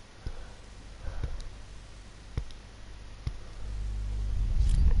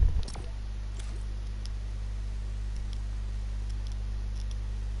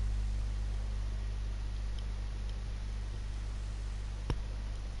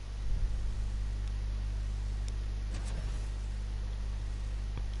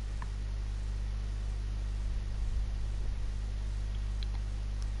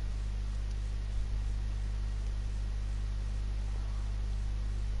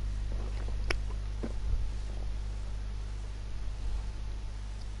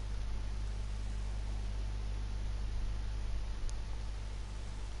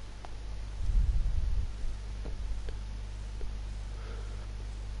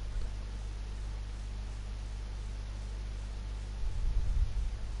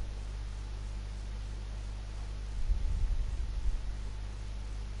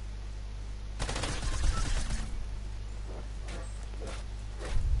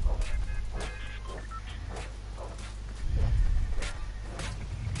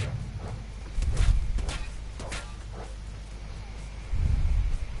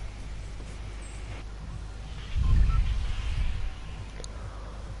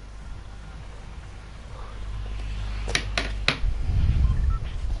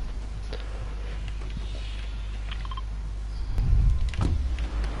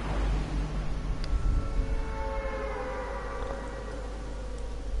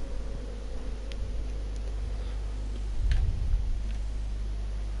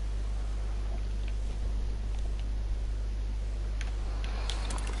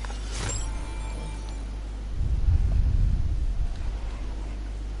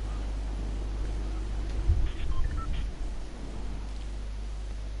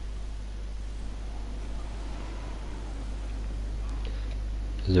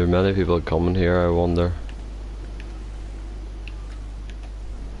 Is there many people coming here, I wonder?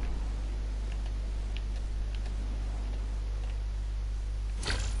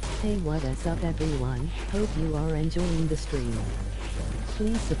 Hey, what is up everyone? Hope you are enjoying the stream.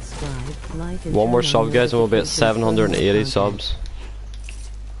 Please subscribe, like, and One more turn on sub, guys, and we'll be at notifications for more 780 content. subs.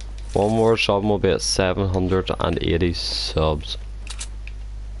 One more sub and we'll be at 780 subs.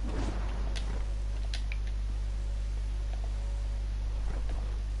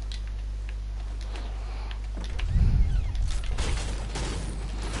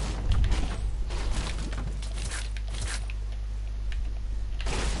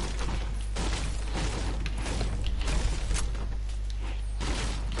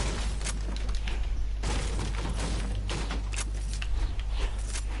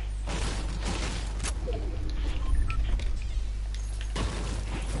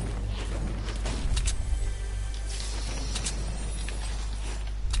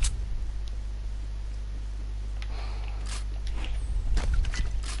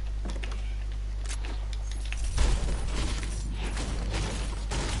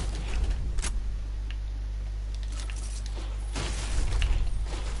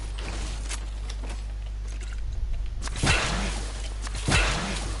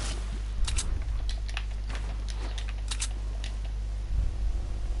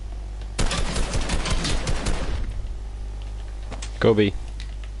 Go B.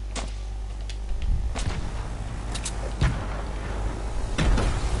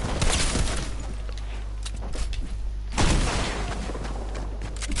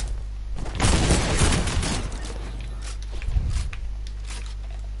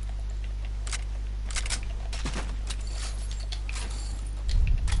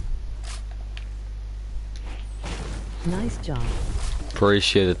 Nice job.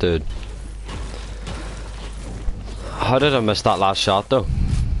 Appreciate it, dude. How did I miss that last shot though?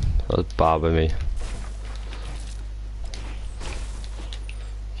 That was bad by me.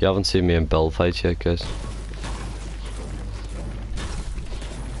 You haven't seen me in build fights yet, guys.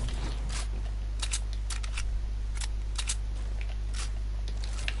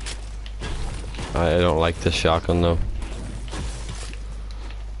 I don't like this shotgun though.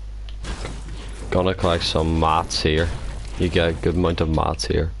 Gonna collect some mats here. You get a good amount of mats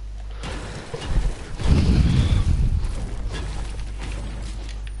here.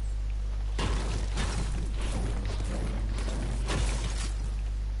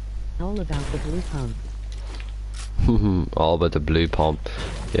 All about the blue pump. All about the blue pump.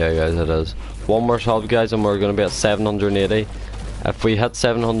 Yeah, guys, it is. One more sub, guys, and we're gonna be at 780. If we hit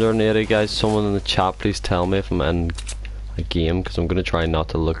 780, guys, someone in the chat, please tell me if I'm in a game, because I'm going to try not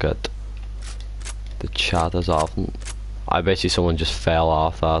to look at the chat as often. I bet you someone just fell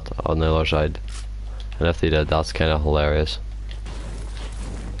off that on the other side. And if they did, that's kind of hilarious.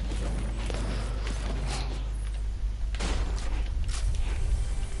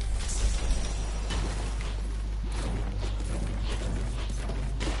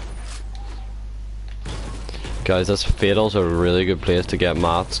 Guys, this Fatal's a really good place to get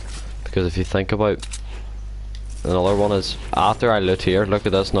mats, because if you think about, another one is, after I loot here, look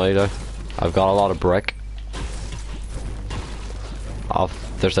at this now, I've got a lot of brick.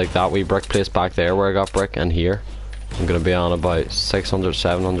 There's like that wee brick place back there where I got brick, and here I'm gonna be on about 600,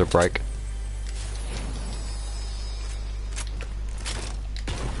 700 brick.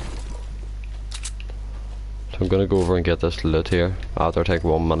 So I'm gonna go over and get this loot here after I take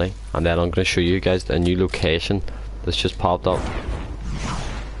 1 money, and then I'm gonna show you guys a new location that's just popped up.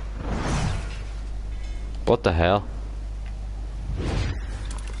 What the hell?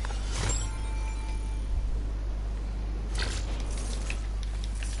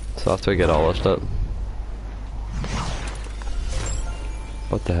 So after I get all this stuff.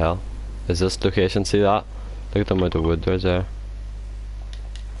 What the hell? Is this location? See that? Look at the amount of wood there's there.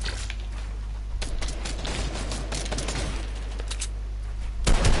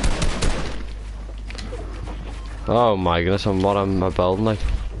 Oh my goodness, what am I building like?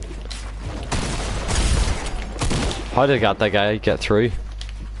 How did that guy get through?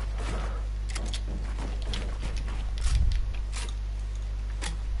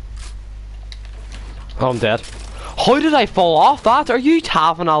 Oh, I'm dead. How did I fall off that? Are you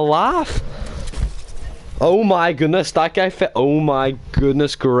having a laugh? Oh my goodness, that guy fit. Oh my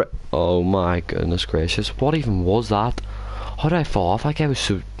goodness gracious. What even was that? How did I fall off? That guy was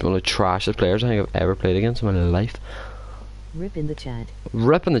so one of the trashiest players I think I've ever played against in my life. Rip in the chat.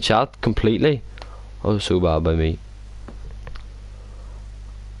 Rip in the chat completely. Oh, so bad by me.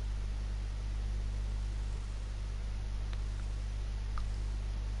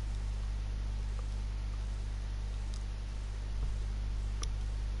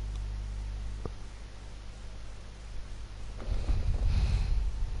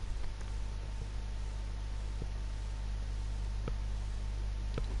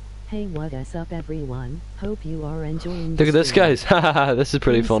 Hey, what is up everyone? Hope you are enjoying Look at this, stream. guys. Haha, this is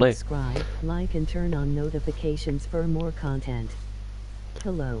pretty Please funny. Subscribe, like and turn on notifications for more content.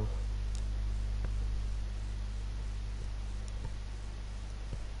 Hello.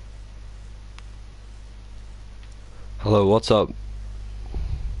 Hello, what's up?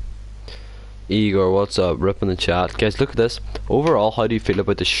 Igor, what's up? Rip in the chat. Guys, look at this. Overall, how do you feel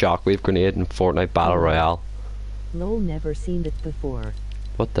about the shockwave grenade in Fortnite Battle Royale? Lol, never seen it before.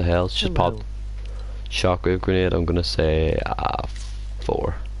 What the hell? It's just Hello. popped. Shockwave grenade, I'm gonna say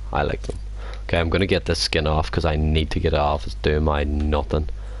 4. I like them. Okay, I'm gonna get this skin off because I need to get it off. It's doing my nothing.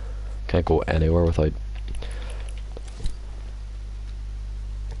 Can't go anywhere without.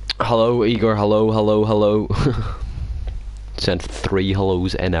 Hello, Igor. Hello, hello, hello. Sent 3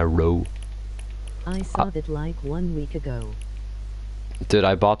 hellos in a row. I saw that like 1 week ago. Dude,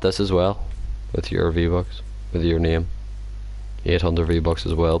 I bought this as well with your V-Bucks, with your name. 800 V-Bucks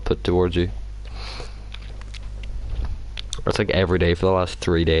as well put towards you. It's like every day for the last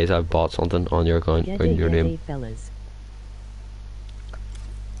 3 days I've bought something on your account or your name. Fellas.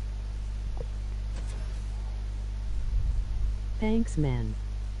 Thanks, man.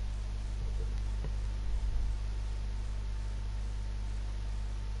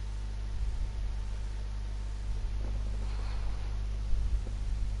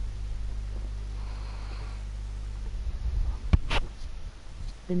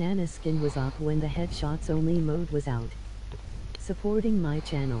 Banana skin was up when the headshots only mode was out. Supporting my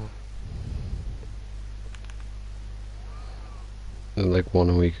channel. Like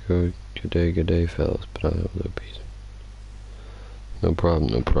 1 week ago. Good day, fellas. But I have no peace. No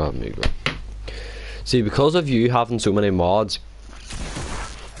problem, Igor. See, because of you having so many mods,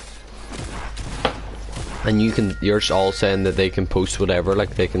 and you're all saying that they can post whatever,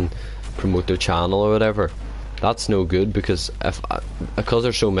 like they can promote their channel or whatever. That's no good, because because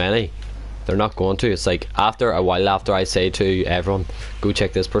there's so many, they're not going to. It's like after a while, after I say to everyone, go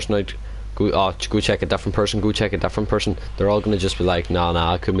check this person out, go check a different person, go check a different person, they're all going to just be like,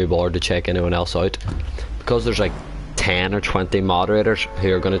 nah, I couldn't be bothered to check anyone else out. Because there's like 10 or 20 moderators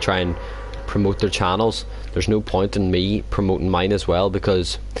who are going to try and promote their channels, there's no point in me promoting mine as well,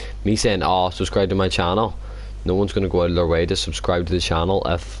 because me saying, subscribe to my channel, no one's going to go out of their way to subscribe to the channel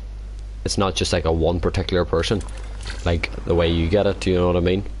if it's not just like a one particular person, like the way you get it. Do you know what I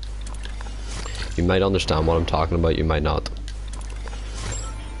mean? You might understand what I'm talking about, you might not.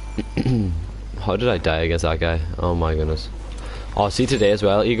 How did I die against that guy? Oh my goodness. Oh, see today as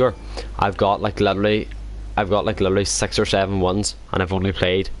well, Igor. I've got like literally 6 or 7 ones, and I've only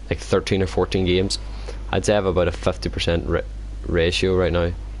played like 13 or 14 games. I'd say I have about a 50% ratio right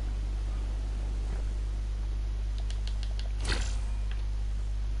now.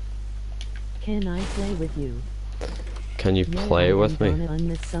 Can I play with you? Can you play with me?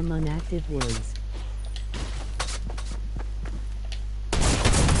 Unmiss some unactive words.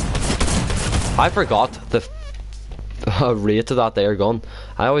 I forgot the rate of that there gun.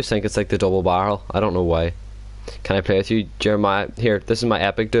 I always think it's like the double barrel. I don't know why. Can I play with you, Jeremiah? Here, this is my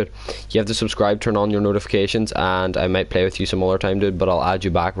epic, dude. You have to subscribe, turn on your notifications, and I might play with you some other time, dude, but I'll add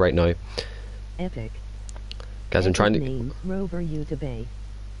you back right now. Epic. Guys, I'm trying to... Name, Rover-Youtube.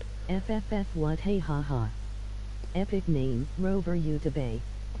 FFF what hey haha. Epic name, Rover-Youtube.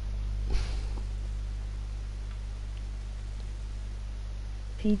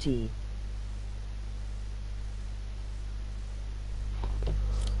 PG.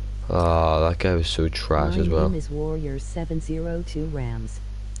 Oh, that guy was so trash as well. My name is Warrior 702 Rams.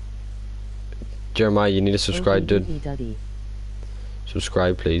 Jeremiah, you need to subscribe, dude.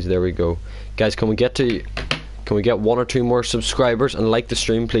 Subscribe, please. There we go, guys. Can we get 1 or 2 more subscribers and like the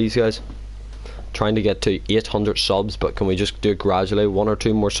stream, please, guys? Trying to get to 800 subs, but can we just do it gradually? 1 or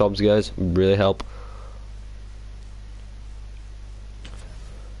 2 more subs, guys, would really help.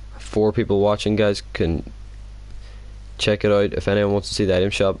 4 people watching, guys. Can check it out if anyone wants to see the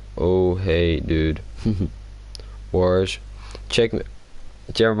item shop. Oh hey, dude. Wars. Check me.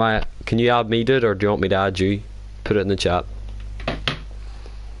 Jeremiah, can you add me, dude, or do you want me to add you? Put it in the chat.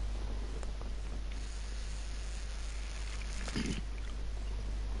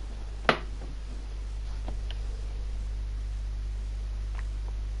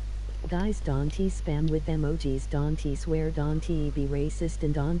 Guys, don't spam with emojis, don't swear, don't be racist,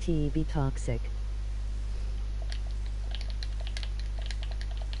 and don't be toxic.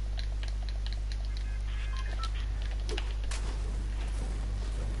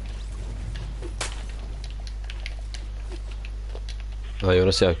 Oh, you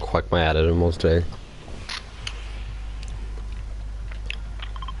wanna see how quick my editing was today?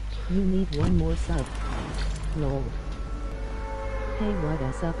 You need 1 more sub. Lol. Hey, what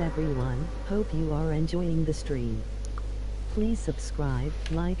is up everyone? Hope you are enjoying the stream. Please subscribe,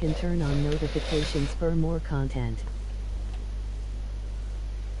 like and turn on notifications for more content.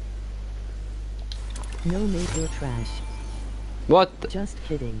 No mate, you're trash. What? Just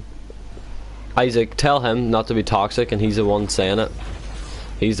kidding. Isaac, tell him not to be toxic, and he's the one saying it.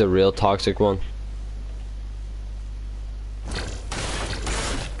 He's the real toxic one.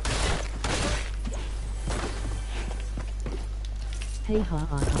 Hey ha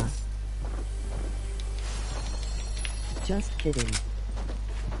ha ha. Just kidding.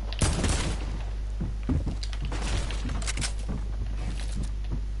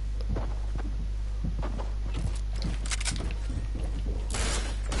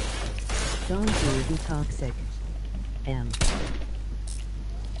 Don't be toxic.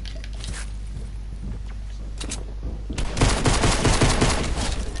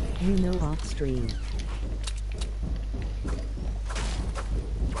 You know, off stream.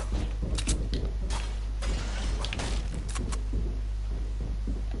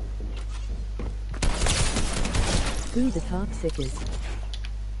 Who the toxic is?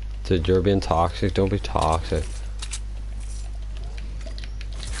 Dude, you're being toxic. Don't be toxic.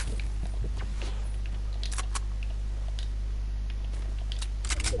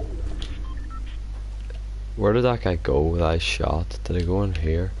 Where did that guy go that I shot? Did I go in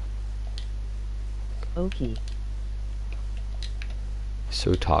here? Okay.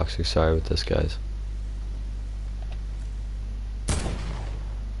 So toxic. Sorry with this, guys.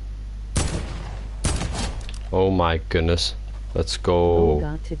 Oh my goodness. Let's go. Oh,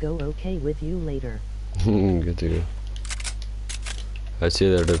 got to go. Okay with you later. Good to go. I see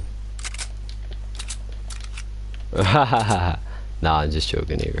you there, dude. Nah, I'm just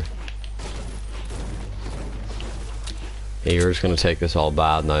joking, Igor. Igor's gonna take this all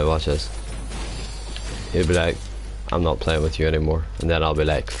bad now, watch this. He'll be like, I'm not playing with you anymore. And then I'll be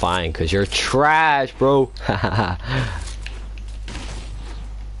like, fine, cause you're trash, bro. Yeah,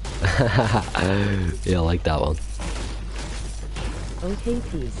 I like that one. Okay,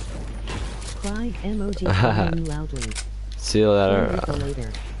 peace. Cry emoji loudly. See you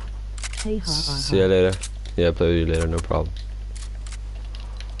later. Hey, ha, ha, ha. See you later. Yeah, play with you later, no problem.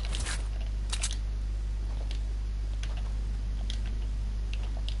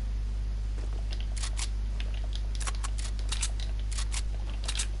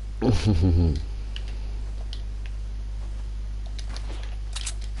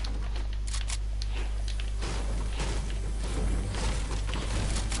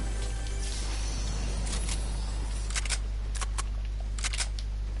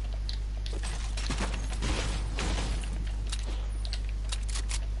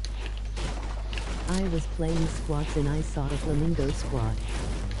 I was playing squats and I saw a flamingo squat.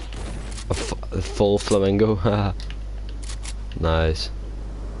 A full flamingo. Nice.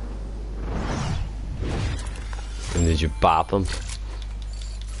 And did you bop him?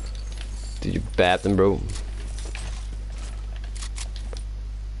 Did you bap them, bro?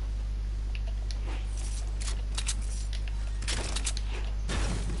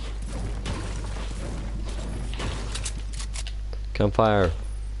 Campfire.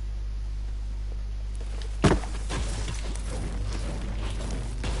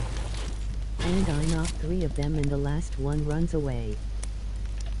 And I knocked 3 of them and the last one runs away.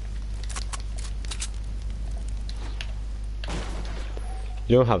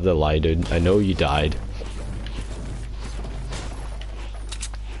 You don't have to lie, dude. I know you died.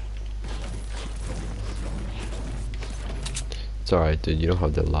 It's alright, dude. You don't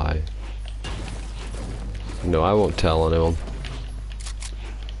have to lie. No, I won't tell anyone.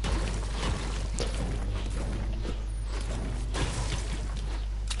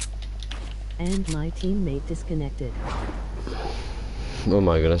 And my teammate disconnected. Oh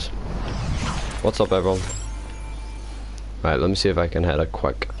my goodness. What's up, everyone? Right, let me see if I can hit a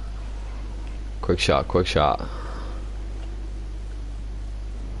quick shot, quick shot.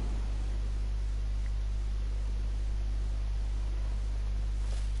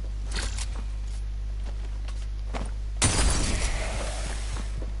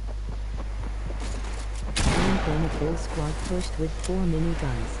 And then a full squad pushed with 4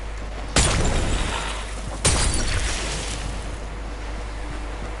 miniguns.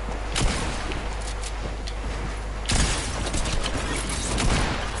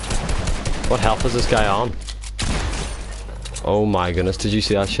 What health is this guy on? Oh my goodness, did you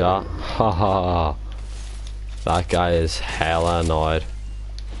see that shot? Haha. That guy is hella annoyed.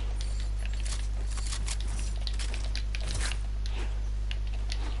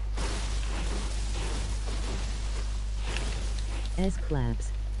 S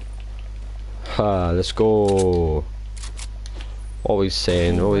claps. Ha, let's go. What we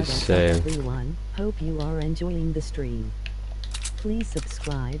saying? What we saying? Everyone, hope you are enjoying the stream. Please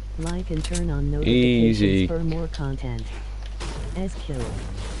subscribe, like, and turn on notifications Easy. for more content. As kill.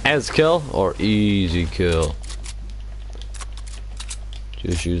 As kill or easy kill?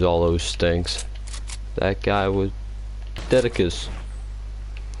 Just use all those stinks. That guy was dedicus.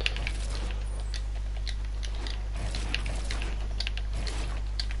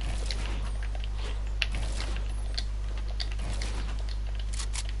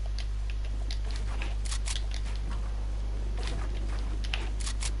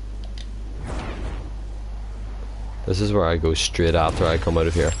 This is where I go straight after I come out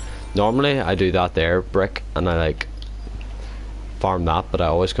of here. Normally I do that there, brick, and I like farm that, but I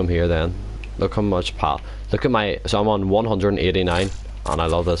always come here then. Look how much look at my, so I'm on 189, and I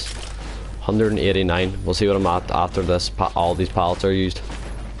love this. 189, we'll see what I'm at after this, all these pallets are used.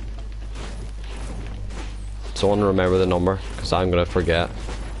 Someone remember the number, because I'm gonna forget.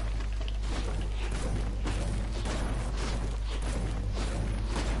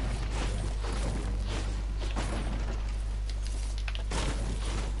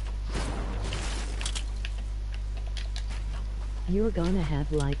 You're gonna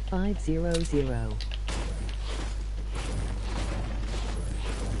have like 500.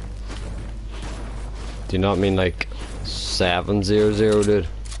 Do you not mean like 700, dude?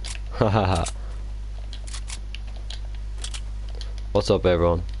 Hahaha. What's up,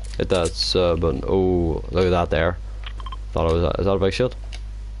 everyone? Hit that sub button. Oh, look at that there. Thought it was, is that a big shield?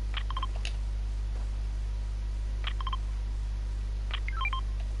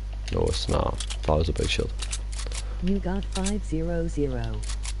 No, it's not. Thought it was a big shield. You got 500.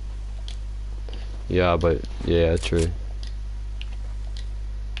 Yeah, but yeah, true.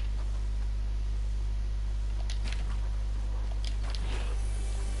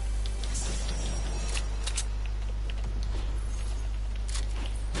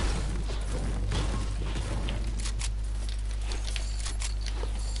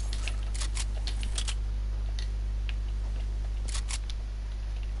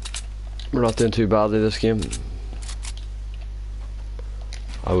 We're not doing too badly this game.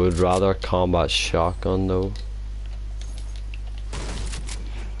 I would rather combat shotgun though.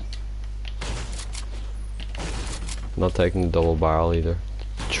 Not taking the double barrel either.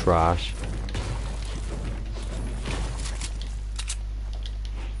 Trash.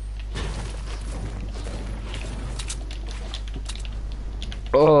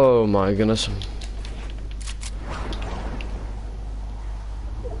 Oh my goodness.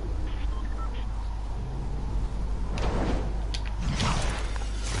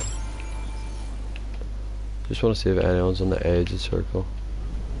 Just want to see if anyone's on the edge of the circle.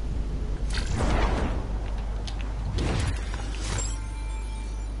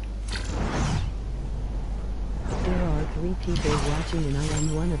 people watching and I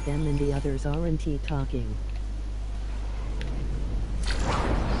am one of them and the others aren't talking.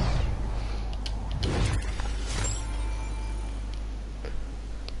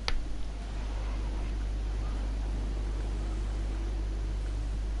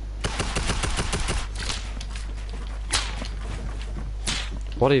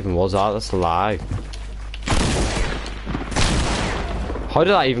 What even was that? That's a lie. How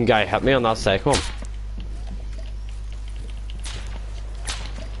did that even guy hit me on that second one?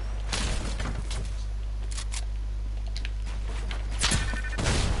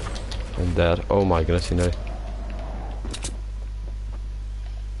 I'm dead. Oh my goodness, you know.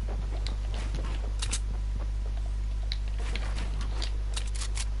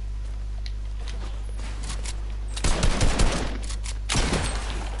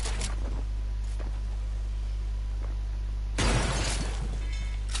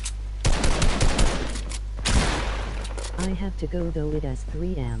 I have to go though it is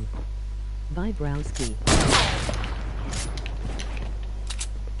 3 am. Bye Browski.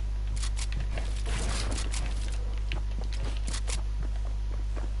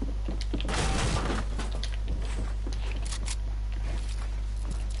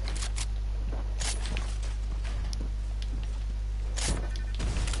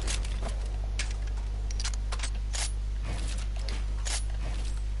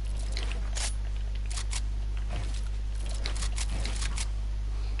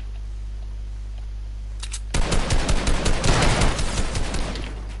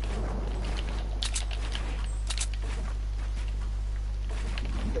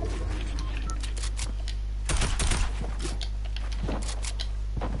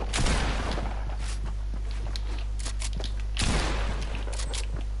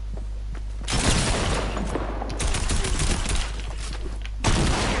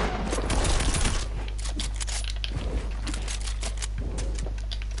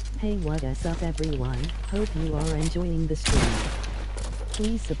 Hey, what is up everyone? Hope you are enjoying the stream.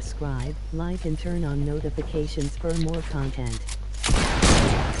 Please subscribe, like and turn on notifications for more content.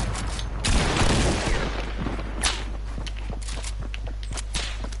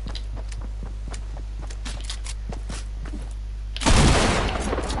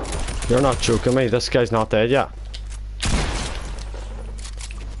 You're not joking me, this guy's not dead yet.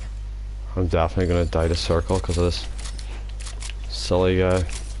 I'm definitely gonna die to circle because of this silly guy.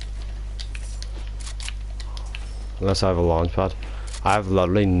 Unless I have a launch pad. I have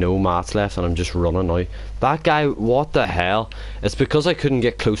literally no mats left and I'm just running now. That guy, what the hell? It's because I couldn't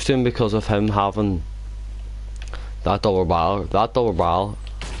get close to him because of him having that double barrel. That double barrel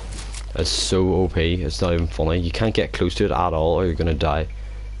is so OP, it's not even funny. You can't get close to it at all or you're gonna die.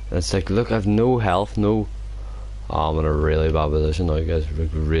 And it's like, look, I have no health, no... Oh, I'm in a really bad position now, guys.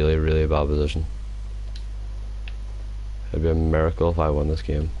 Really, really bad position. It'd be a miracle if I won this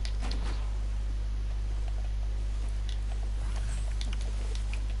game.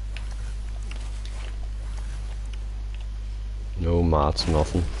 No mats,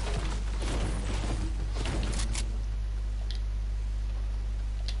 nothing.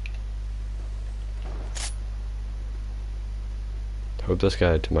 Hope this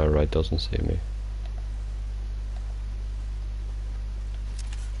guy to my right doesn't see me.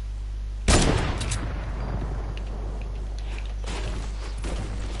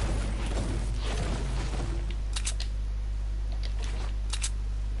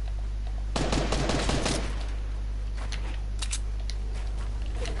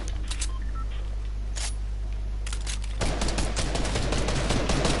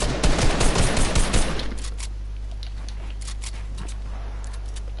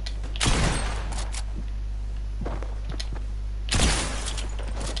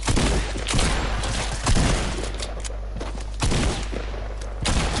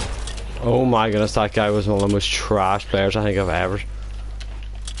 Oh my goodness, that guy was one of the most trash players I think I've ever.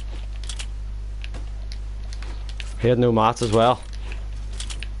 He had no mats as well.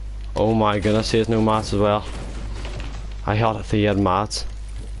 Oh my goodness, he has no mats as well. I thought if he had mats.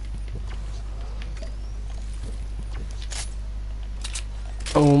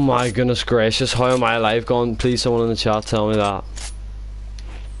 Oh my goodness gracious, how am I alive gone? Please someone in the chat tell me that.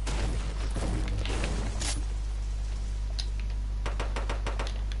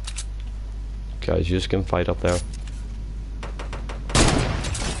 Guys, you just can fight up there.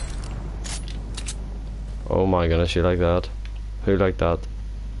 Oh my goodness, you like that? Who like that?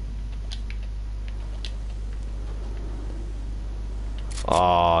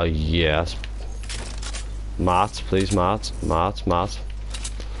 Oh yes. Mats, please, mats, mats, mats.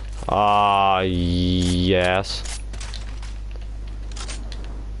 Ah yes.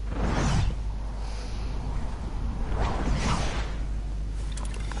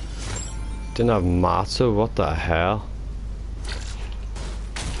 Didn't have matzo, what the hell?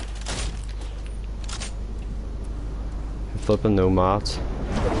 Flipping no mats.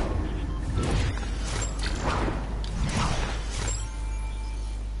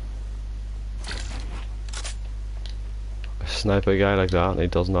 Snipe a guy like that and he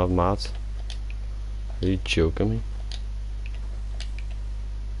doesn't have mats? Are you joking me?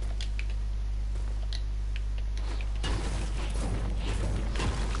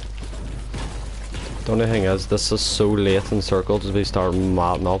 The only thing is, this is so late in circle to be starting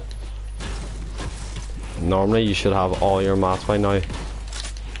matting up. Normally you should have all your mats by now.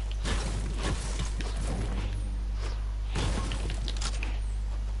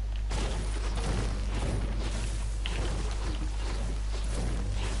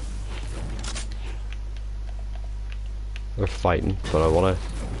 They're fighting, but I want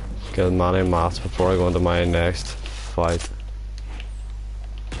to get as many mats before I go into my next fight.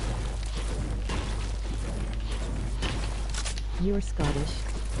 You're Scottish.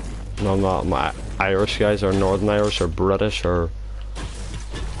 No, I'm not. My Irish guys are Northern Irish or British or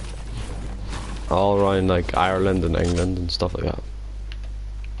all around like Ireland and England and stuff like that.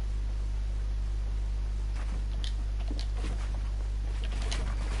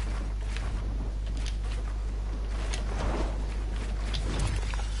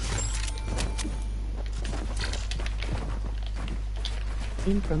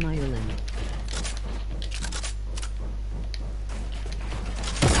 In from Ireland.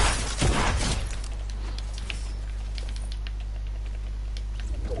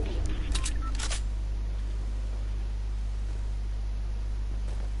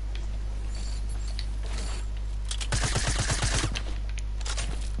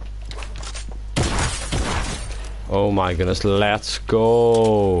 Oh my goodness, let's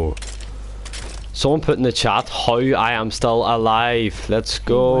go. Someone put in the chat how I am still alive. Let's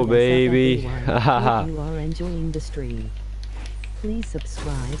go, baby. Hope you are enjoying the stream. Please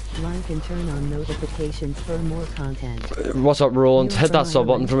subscribe, like, and turn on notifications for more content. What's up, Roland? You're Hit that from sub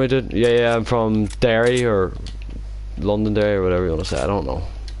button Ireland? for me, dude. Yeah, I'm from Derry or Londonderry or whatever you want to say. I don't know.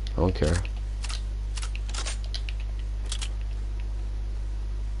 I don't care.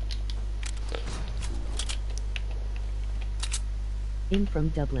 In from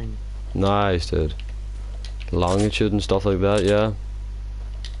Dublin. Nice, dude. Longitude and stuff like that, yeah.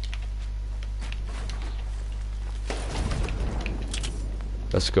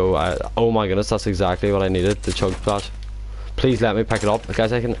 Let's go. Oh my goodness, that's exactly what I needed, the chug splash. Please let me pick it up.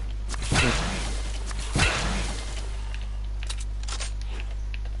 Guys, I can...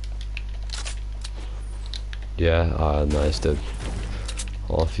 Yeah, nice, dude.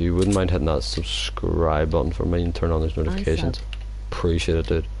 Well, if you wouldn't mind hitting that subscribe button for me and turn on those notifications. Appreciate it,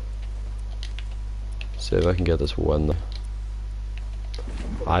 dude. See if I can get this win though.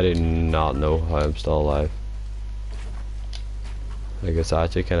 I do not know how I'm still alive. Like, it's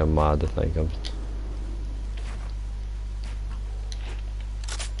actually kind of mad to think I'm...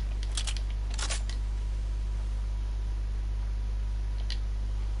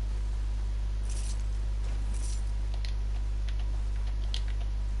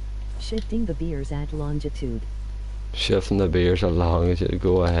 Shifting the beers at longitude. Shifting the beers along as you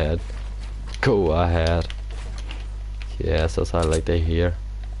go ahead. Go ahead. Yes, that's what I like to hear.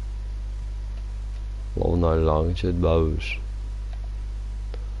 Low now longitude bows.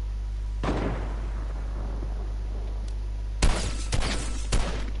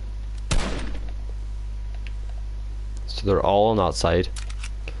 So they're all on that side.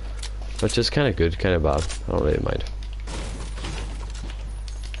 Which is kind of good, kind of bad. I don't really mind.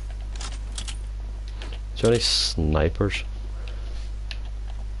 Is there any snipers?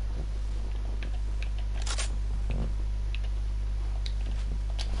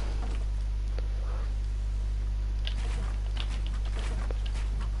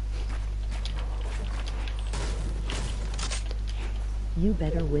 You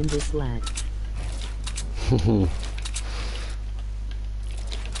better win this lad.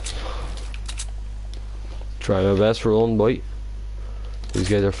 Try my best, rolling boy. These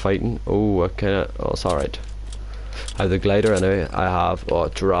guys are fighting. Oh, I kinda... Oh, it's alright. I have the glider anyway. I have... Oh,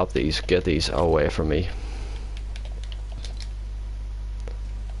 drop these. Get these away from me.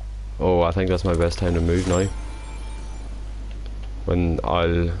 Oh, I think that's my best time to move now. When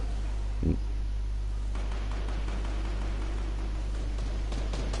I'll...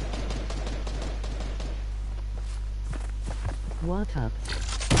 What up?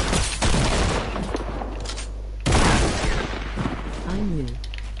 I'm new.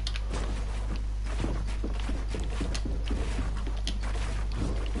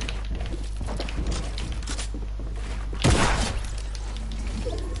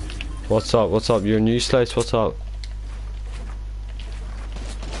 What's up? What's up? Your new slice? What's up?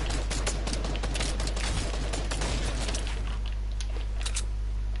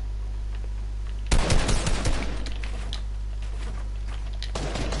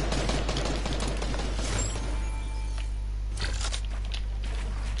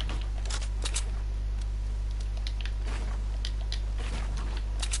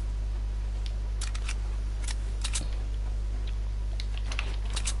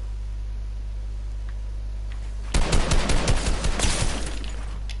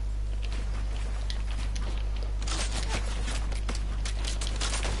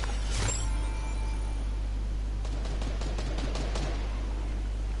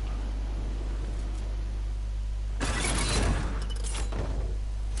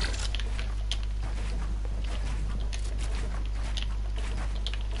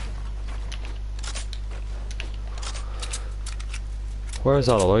 Where is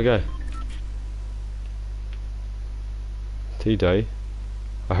that other guy? Did he die?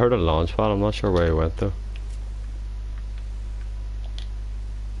 I heard a launch pad, I'm not sure where he went though.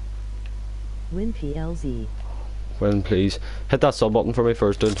 Win PLZ. Win please. Hit that sub button for me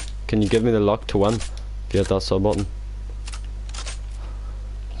first, dude. Can you give me the luck to win? If you hit that sub button.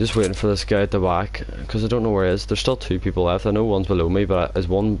 Just waiting for this guy at the back, because I don't know where he is. There's still 2 people left. I know one's below me, but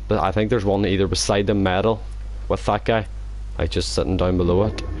I think there's one either beside the metal with that guy, like just sitting down below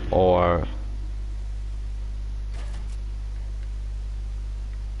it, or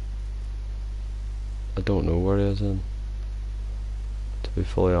I don't know where he is in, to be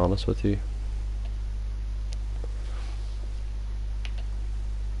fully honest with you.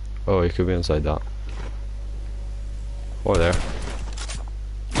 Oh, he could be inside that. Or there.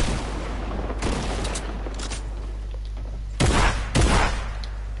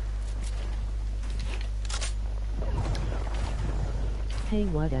 Hey,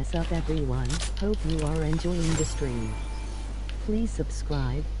 what is up everyone? Hope you are enjoying the stream. Please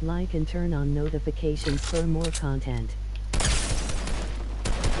subscribe, like and turn on notifications for more content.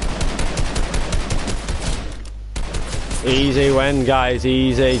 Easy win, guys,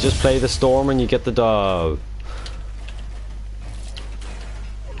 easy. Just play the storm and you get the dub.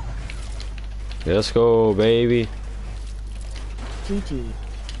 Let's go, baby. GG.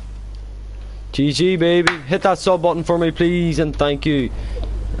 GG, baby. Hit that sub button for me, please, and thank you.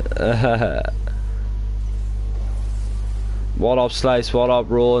 What up, Slice? What up,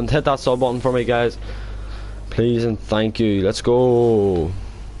 Roland? Hit that sub button for me, guys. Please and thank you. Let's go.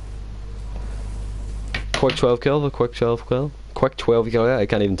 Quick 12 kill, a quick 12 kill. Quick 12 kill. I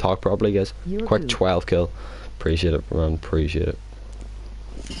can't even talk properly, guys. Quick 12 kill. Appreciate it, man. Appreciate it.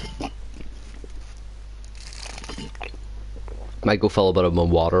 Might go fill a bit of my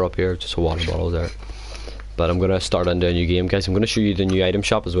water up here, just a water bottle there. But I'm gonna start into a new game, guys. I'm gonna show you the new item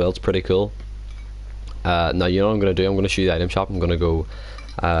shop as well. It's pretty cool. Now you know what I'm gonna do. I'm gonna show you the item shop. I'm gonna go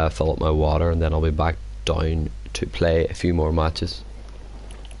fill up my water, and then I'll be back down to play a few more matches.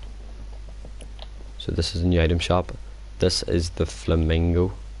 So this is the new item shop. This is the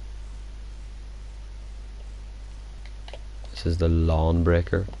flamingo. This is the lawn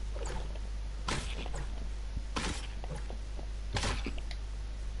breaker.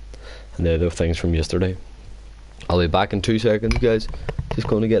 And they're the things from yesterday. I'll be back in 2 seconds, guys. Just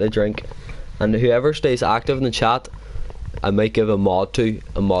going to get a drink. And whoever stays active in the chat, I might give a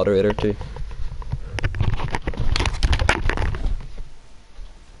moderator to.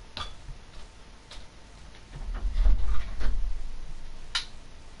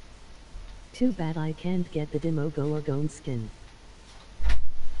 Too bad I can't get the Demogorgon skin.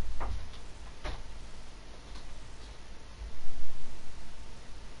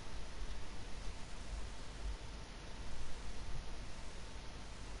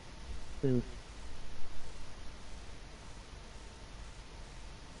 Booth.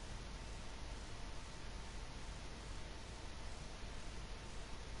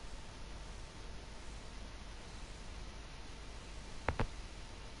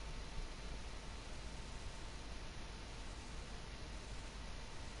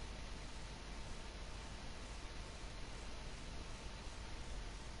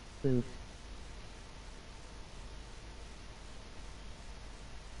 Booth.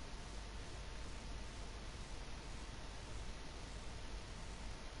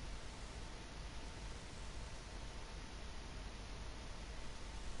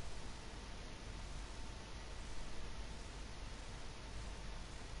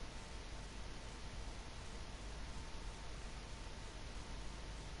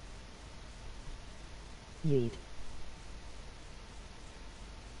 Yeet.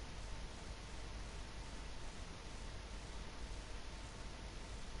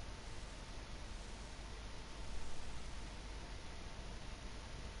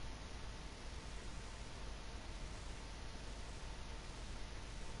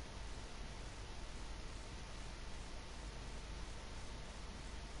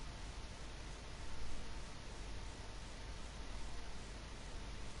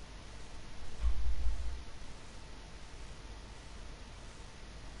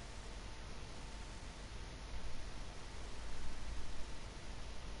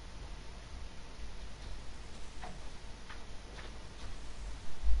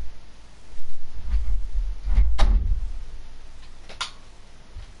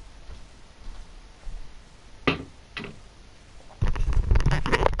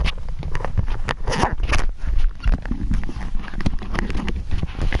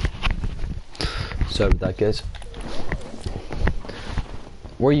 sorry about that, guys.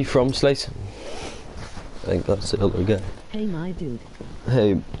 Where are you from, Slice? I think that's the other guy. Hey, my dude.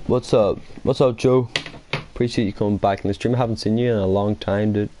 Hey, what's up? What's up, Joe? Appreciate you coming back in the stream. I haven't seen you in a long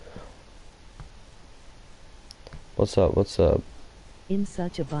time, dude. What's up? What's up? I'm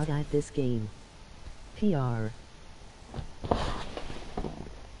such a bot at this game. PR.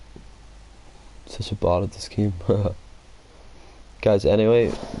 Such a bot at this game. Guys,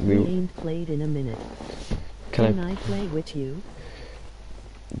 anyway, We ain't played in a minute. Can I play with you?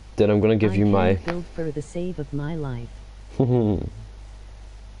 Then I'm gonna give you my. Build for the save of my life.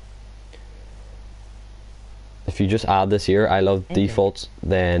 If you just add this here, I love defaults,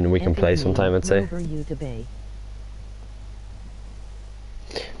 then we can play sometime, I'd say. Rover-Youtube.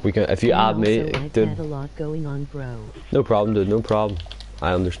 We can, if you add me, I've dude. had a lot going on, bro. No problem, dude, no problem.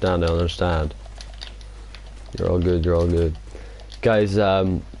 I understand, I understand. You're all good, you're all good. Guys,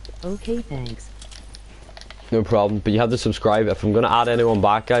 Okay, thanks. no problem, but you have to subscribe. If I'm gonna add anyone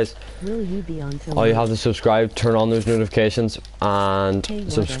back, guys, Will you be on till all you have to subscribe, turn on those notifications, and Hey,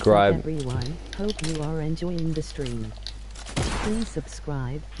 what subscribe. up, everyone? Hope you are enjoying the stream. Please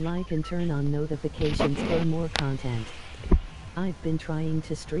subscribe, like, and turn on notifications for more content. I've been trying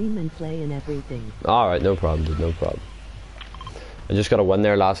to stream and play and everything. Alright, no problem, dude, no problem. I just got a win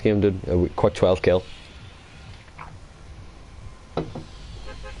there last game, dude. A quick 12 kill.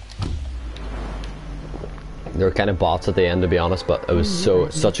 They were kind of bots at the end, to be honest, but it was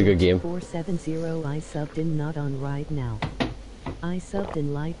such a good game. 470 I subbed in, not on right now. I subbed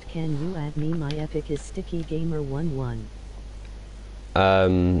and liked. Can you add me? My epic is Sticky Gamer 11.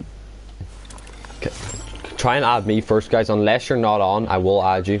 Try and add me first, guys. Unless you're not on, I will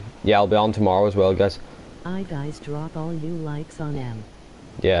add you. Yeah, I'll be on tomorrow as well, guys. I guys drop all you likes on M.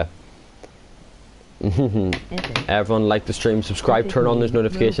 Yeah. Epic. Everyone like the stream, subscribe, turn on those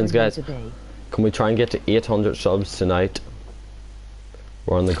notifications, guys. Can we try and get to 800 subs tonight?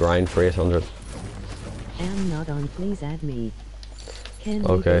 We're on the grind for 800. Am not on, please add me. Can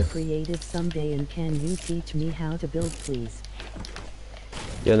Okay. we go creative someday, and can you teach me how to build, please?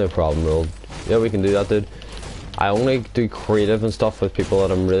 Yeah, no problem, Roll. Yeah, we can do that, dude. I only do creative and stuff with people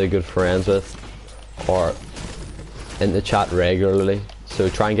that I'm really good friends with, or in the chat regularly. So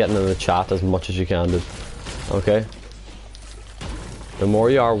try and get in the chat as much as you can, dude. Okay? The more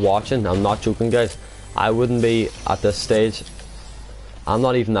you are watching, I'm not joking, guys. I wouldn't be at this stage. I'm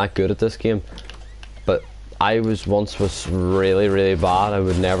not even that good at this game, but I was really, really bad. I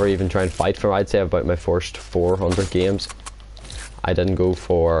would never even try and fight for. I'd say about my first 400 games, I didn't go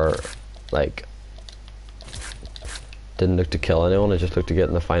for, like, didn't look to kill anyone. I just looked to get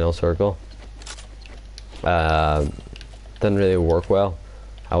in the final circle. Didn't really work well.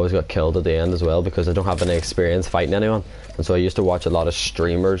 I always got killed at the end as well because I don't have any experience fighting anyone, and so I used to watch a lot of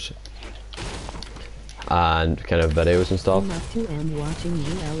streamers and kind of videos and stuff. I'm up to am watching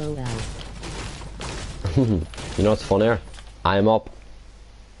you, LOL. You know what's funnier? I'm up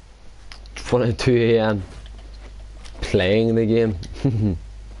 22 AM playing the game.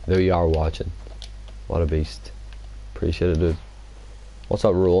 There you are watching. What a beast. Appreciate it, dude. What's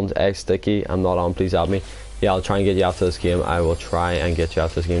up, Roland? X Sticky, I'm not on, please add me. Yeah, I'll try and get you after this game. I will try and get you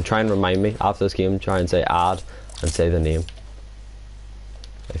after this game. Try and remind me after this game. Try and say add and say the name,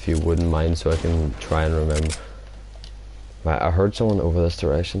 if you wouldn't mind, so I can try and remember. Right, I heard someone over this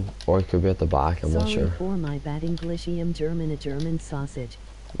direction, or it could be at the back. I'm not sure. Sorry for my bad English. I'm German, a German sausage.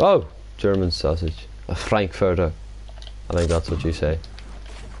 Oh, German sausage, a Frankfurter. I think that's what you say.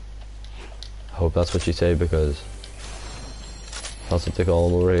 I hope that's what you say, because that's what they call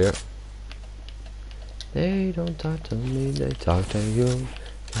them over here. They don't talk to me, they talk to you.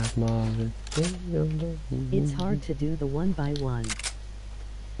 It's hard to do the one by one.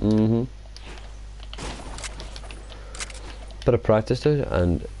 Bit of practice, dude,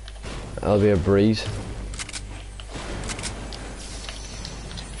 and it'll be a breeze.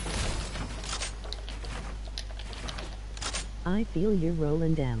 I feel you're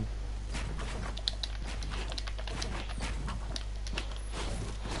rolling down.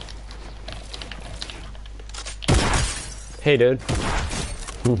 Hey, dude.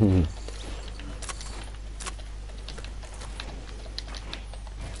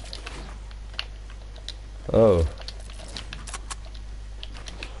 Oh.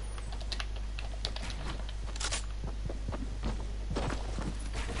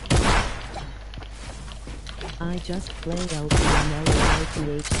 I just played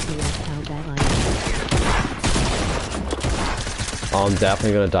LPMLORTH2S, how bad I am. I'm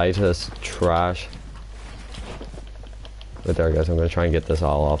definitely gonna die to this trash. Right there, guys, I'm gonna try and get this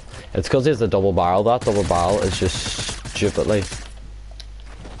all off. It's because it's a double barrel. That double barrel is just stupidly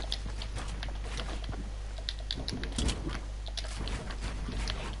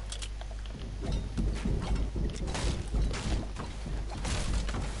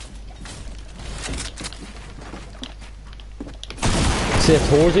See, I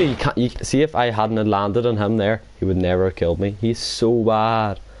told you, you can't. You see, if I hadn't had landed on him there, he would never have killed me. He's so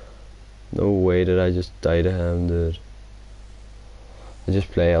bad. No way did I just die to him, dude. I just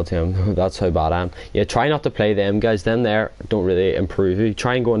play LTM. That's how bad I am. Yeah, try not to play them guys. Them there don't really improve you.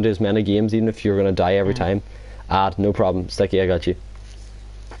 Try and go into as many games, even if you're gonna die every time. No problem. Sticky, I got you.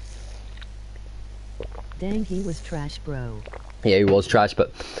 Dang, he was trash, bro. Yeah, he was trash,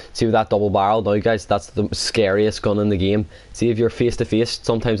 but see with that double barrel now, guys, that's the scariest gun in the game. See, if you're face to face,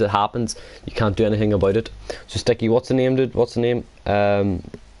 sometimes it happens. You can't do anything about it. So Sticky, what's the name, dude? What's the name? I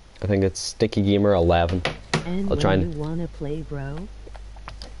think it's Sticky Gamer 11. And I'll try and you wanna play, bro?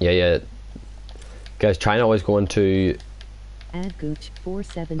 Yeah. Guys, try and always go into. Add Gooch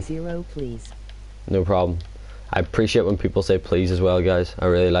 470, please. No problem. I appreciate when people say please as well, guys. I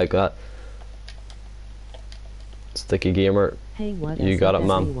really like that. Sticky Gamer, hey, what you got it,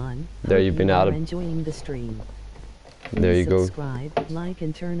 man. There, you've been added. Enjoying the stream. There you go. Subscribe, like,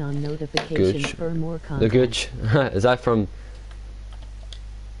 and turn on notifications Gooch. for more content. The Gooch. Is that from?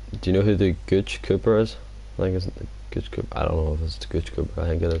 Do you know who the Gooch Cooper is? I think it's the Gooch Cooper. I don't know if it's the Gooch Cooper. I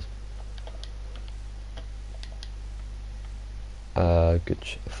think it is.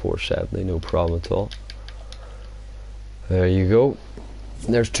 Gooch 470. No problem at all. There you go.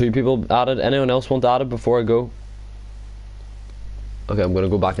 There's 2 people added. Anyone else want added before I go? Okay, I'm gonna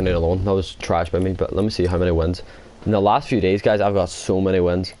go back into another one. That was trash by me, but let me see how many wins. In the last few days, guys, I've got so many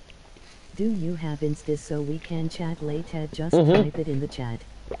wins. Do you have Insta so we can chat later? Just type it in the chat.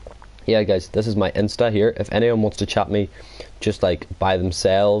 Yeah, guys, this is my Insta here. If anyone wants to chat me just like by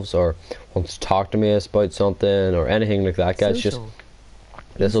themselves or wants to talk to me about something or anything like that, guys, Social. just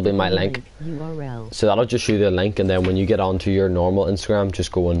this will be my link. URL. So that'll just show you the link, and then when you get onto your normal Instagram, just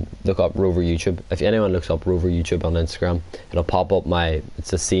go and look up Rover-Youtube. If anyone looks up Rover-Youtube on Instagram, it'll pop up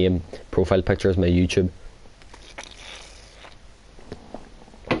it's the same profile picture as my YouTube.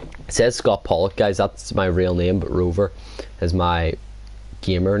 It says Scott Pollock, guys, that's my real name, but Rover is my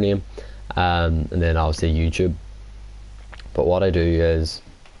gamer name, and then obviously YouTube. But what I do is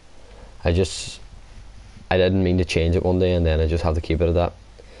I didn't mean to change it one day, and then I just have to keep it at that.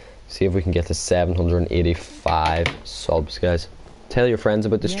 See if we can get to 785 subs, guys. Tell your friends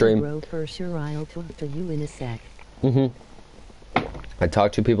about the stream. Bro, for sure, I'll talk to you in a sec. I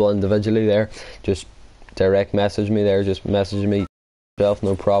talk to people individually there. Just direct message me there. Just message me yourself,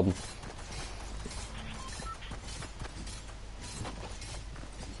 no problem.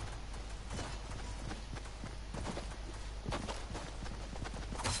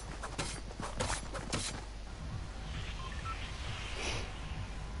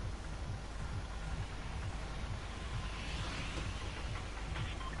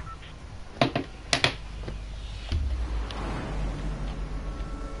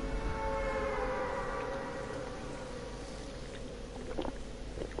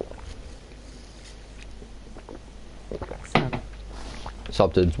 What's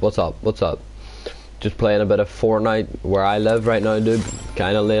up, dude? What's up? Just playing a bit of Fortnite where I live right now, dude.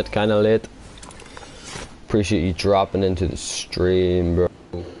 Kinda late. Appreciate you dropping into the stream, bro.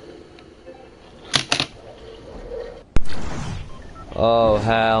 Oh,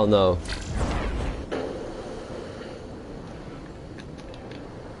 hell no.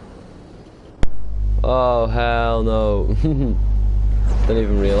 Oh, hell no. Didn't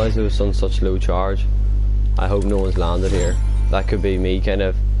even realize it was on such low charge. I hope no one's landed here. That could be me, kind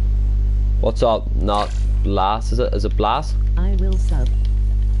of. What's up? Not Blast, is it? Is it Blast? I will sub.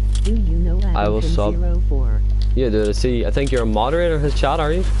 Do you know I will sub. 04? Yeah, dude, I think you're a moderator in his chat,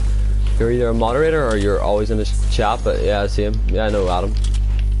 are you? You're either a moderator or you're always in his chat, but yeah, I see him. Yeah, I know Adam.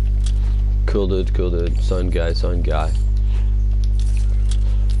 Cool dude. Sound guy.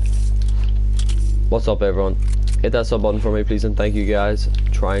 What's up, everyone? Hit that sub button for me, please, and thank you, guys.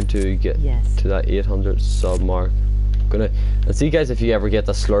 Trying to get to that 800 sub mark. And see, guys, if you ever get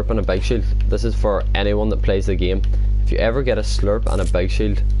a slurp and a big shield, this is for anyone that plays the game. If you ever get a slurp and a big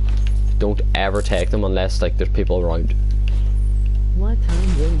shield, don't ever take them unless like there's people around. What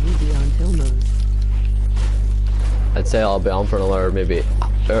time will you be on Tilmos? I'd say I'll be on for another maybe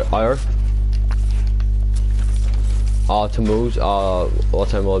hour. Tilmos, what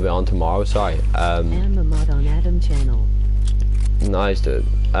time will I be on tomorrow? Sorry. I'm a mod on Adam channel. Nice, dude.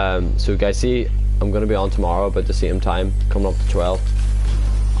 So guys, see, I'm gonna be on tomorrow about the same time, coming up to 12.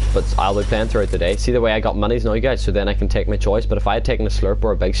 But I'll be playing throughout the day. See the way I got minis now, guys, so then I can take my choice. But if I had taken a slurp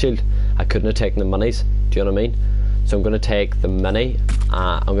or a big shield, I couldn't have taken the minis. Do you know what I mean? So I'm gonna take the mini.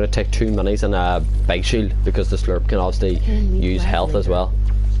 I'm gonna take 2 minis and a big shield because the slurp can obviously use health as well.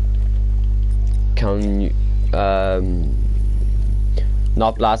 Can you?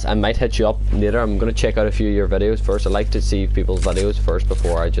 Not blast. I might hit you up later. I'm gonna check out a few of your videos first. I like to see people's videos first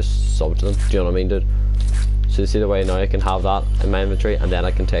before I just sub to them. Do you know what I mean, dude? So you see the way now I can have that in my inventory, and then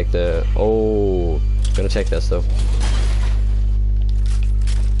I can take the. Oh, I'm gonna take this though.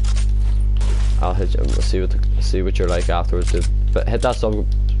 I'll hit you. See what you're like afterwards, dude. But hit that sub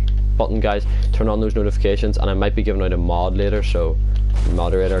button, guys. Turn on those notifications, and I might be giving out a mod later, so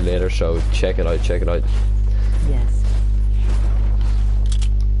moderator later. So check it out. Check it out. Yes.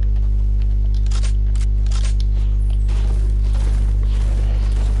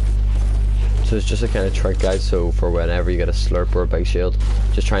 So it's just a kind of trick, guys. So for whenever you get a slurp or a big shield,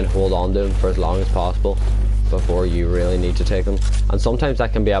 just trying to hold on to them for as long as possible before you really need to take them. And sometimes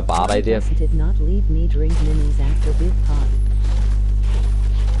that can be a bad idea. Did not leave me drink minis after big pot.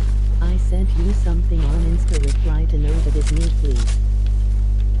 I sent you something on Insta. Reply to know that is me, please.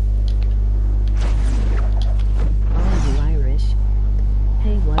 Are you Irish?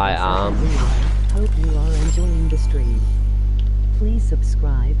 Hey, what I is up, am. everyone? Hope you are enjoying the stream. Please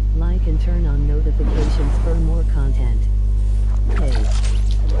subscribe, like, and turn on notifications for more content. Hey.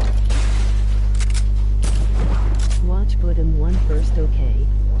 Watch bottom one first, okay?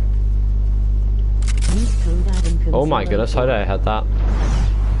 Use code Adam. Oh my goodness, how did I hit that?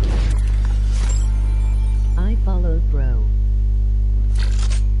 I followed, bro.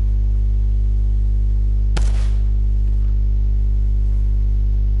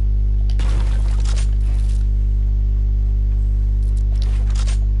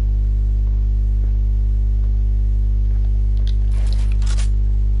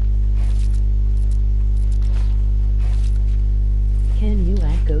 Can you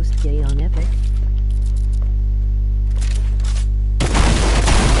add Ghost Gay on Epic?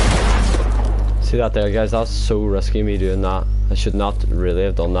 See that there, guys? That's so risky, me doing that. I should not really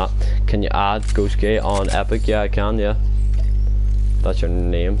have done that. Can you add Ghost Gay on Epic? Yeah, I can, yeah. That's your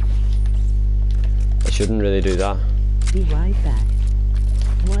name. I shouldn't really do that. Be right back.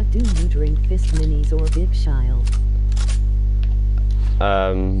 What do you drink, Fist Minis or Big Child?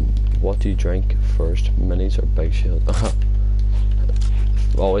 What do you drink first? Minis or Big Shield?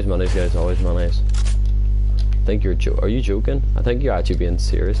 Always minis, guys, always minis. I think you're are you joking? I think you're actually being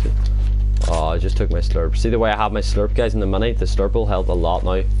serious. Oh, I just took my slurp. See the way I have my slurp, guys, in the mini? The slurp will help a lot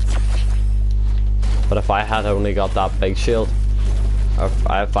now. But if I had only got that big shield, or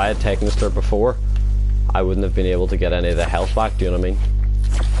if I had taken the slurp before, I wouldn't have been able to get any of the health back, do you know what I mean?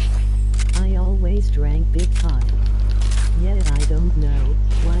 I always drank Big Pot. Yet I don't know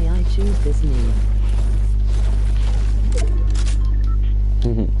why I choose this name.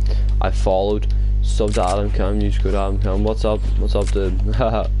 I followed. Sub to Adam Cam, use code Adam Cam. What's up? What's up, dude?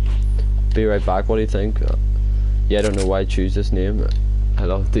 Be right back. What do you think? Yeah, I don't know why I choose this name. I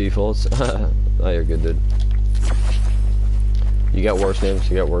love defaults. Oh, you're good, dude. You get worse names.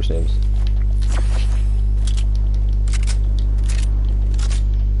 You get worse names.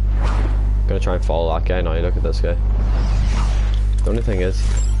 Gonna try and follow that guy now. Look at this guy. The only thing is,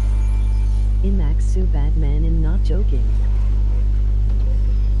 Imaxu Batman, and not joking.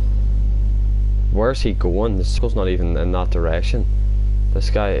 where's he going? The circle's not even in that direction. This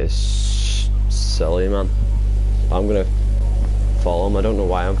guy is silly, man. I'm gonna follow him. I don't know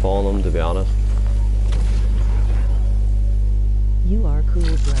why I'm following him, to be honest. You are cool,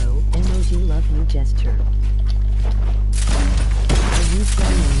 bro. Emoji love you gesture. Are you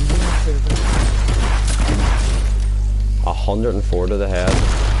playing on your server? 104 to the head.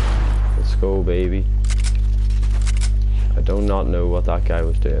 Let's go, baby. I do not know what that guy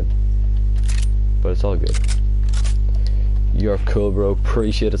was doing, but it's all good. You're cool, bro.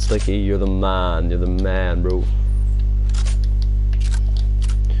 Appreciate it, Sticky. You're the man. You're the man, bro.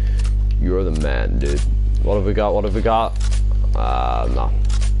 You're the man, dude. What have we got? What have we got? No.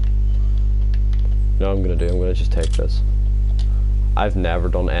 No, I'm gonna just take this. I've never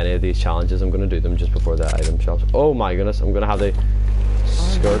done any of these challenges. I'm gonna do them just before the item shops. Oh my goodness, I'm gonna have the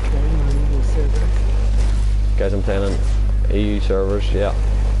skirt. Guys, I'm playing on EU servers, yeah.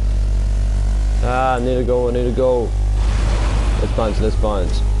 I need to go, I need to go. Let's bounce, let's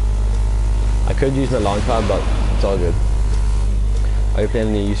bounce. I could use my launch pad, but it's all good. Are you playing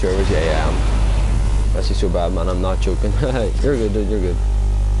on the EU servers? Yeah, I am. That's just so bad, man, I'm not joking. You're good, dude, you're good.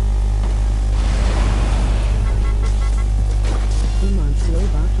 I'm on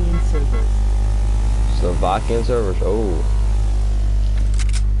Slovakian servers. Slovakian servers, oh.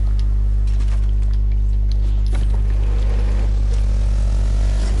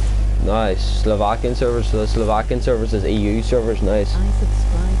 Nice. Slovakian servers, so the Slovakian servers is EU servers, nice. I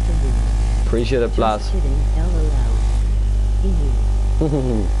subscribe to you. Appreciate it, blast. Just kidding, LOL. EU. Are you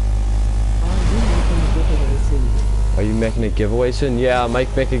making a giveaway soon? A Are you making a giveaway soon? Yeah, I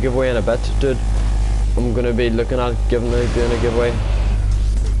might make a giveaway in a bit, dude. I'm gonna be looking at doing a giveaway.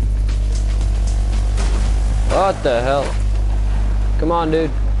 What the hell? Come on, dude.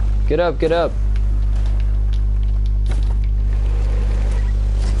 Get up, get up.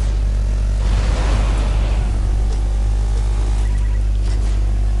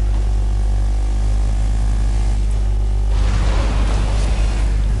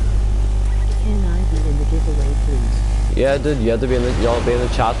 Can I be in the giveaway, please? Yeah, dude, you have to be in the, y'all be in the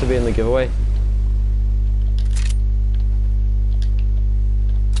chat to be in the giveaway.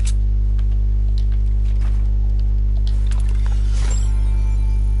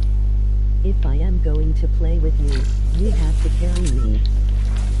 If I am going to play with you, you have to carry me.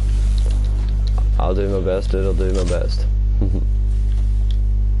 I'll do my best, dude. I'll do my best.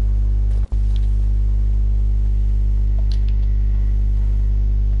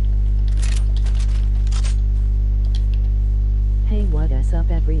 Hey, what is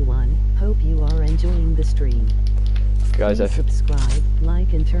up, everyone? Hope you are enjoying the stream. Guys, Please subscribe,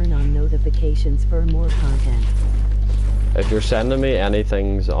 like, and turn on notifications for more content. if you're sending me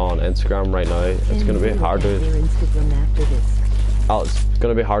anything on Instagram right now, it's gonna be hard to. Your Instagram after this. It's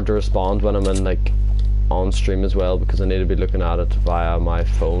gonna be hard to respond when I'm in like on stream as well, because I need to be looking at it via my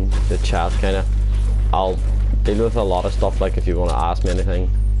phone. The chat kinda. I'll deal with a lot of stuff, like if you want to ask me anything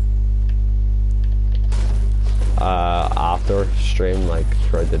after stream, like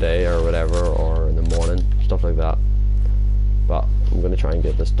throughout the day or whatever, or in the morning, stuff like that. But I'm gonna try and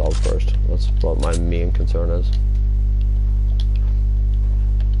get this dog first. That's what my main concern is.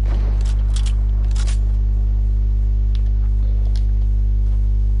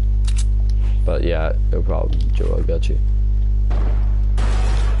 But yeah, no problem, Joe, I got you.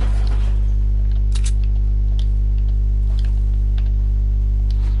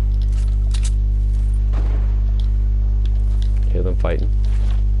 Hear them fighting.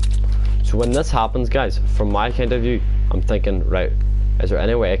 So when this happens, guys, from my point of view, I'm thinking, right, is there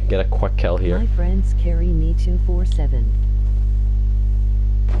any way I can get a quick kill here? My friends carry me 247.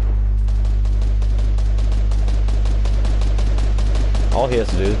 All he has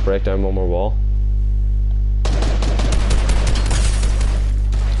to do is break down one more wall.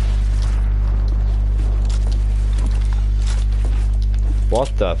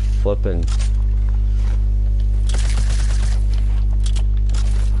 What the flippin'?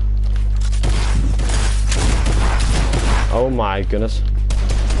 Oh my goodness.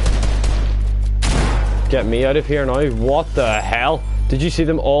 Get me out of here now. What the hell? Did you see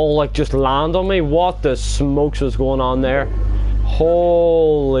them all like just land on me? What the smokes was going on there?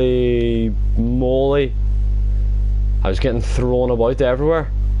 Holy moly. I was getting thrown about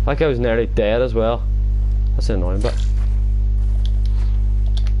everywhere. Like I was nearly dead as well. That's annoying, but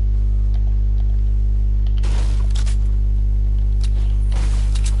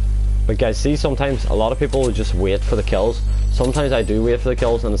guys, see, sometimes a lot of people will just wait for the kills. Sometimes I do wait for the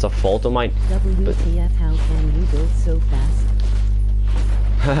kills and it's a fault of mine. WTF, how can you build so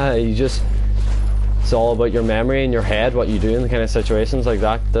fast? You just, it's all about your memory and your head, what you do in the kind of situations like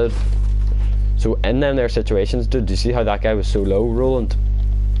that, dude. So in them there situations, dude, do you see how that guy was so low, Roland?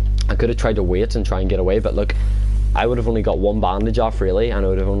 I could have tried to wait and try and get away, but look, I would have only got one bandage off really, and I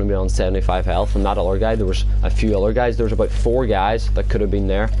would have only been on 75 health. And that other guy, there was a few other guys, there was about 4 guys that could have been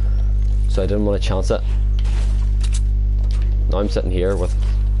there. So I didn't want to chance it. Now I'm sitting here with...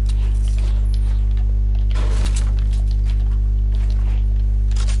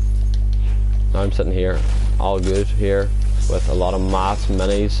 Now I'm sitting here, all good here, with a lot of mats,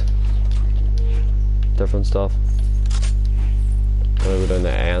 minis, different stuff. I'm gonna go down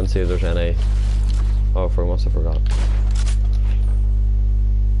the end, see if there's any... Oh, for once I forgot.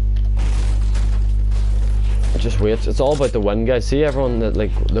 Just wait. It's all about the win, guys. See, everyone that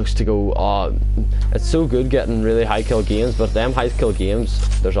like looks to go, oh, it's so good getting really high kill games, but them high kill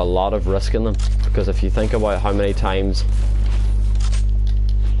games, there's a lot of risk in them, because if you think about how many times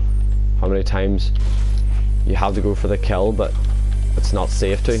you have to go for the kill, but it's not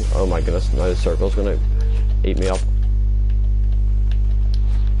safe to. Oh my goodness, now the circle's gonna eat me up.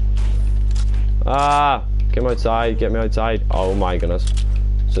 Ah, come outside, get me outside. Oh my goodness.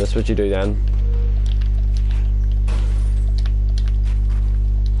 So that's what you do then.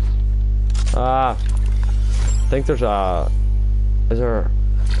 I think there's a... Is there...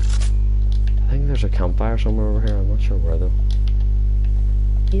 I think there's a campfire somewhere over here. I'm not sure where though.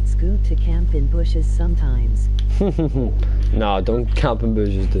 It's good to camp in bushes sometimes. No, don't camp in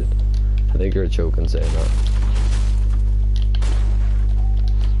bushes, dude. I think you're joking saying that.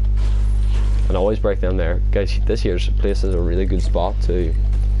 And always break them there. Guys, this here's place is a really good spot to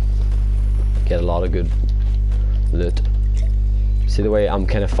get a lot of good loot. See the way I'm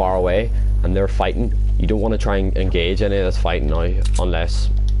kind of far away and they're fighting? You don't want to try and engage any of this fighting now unless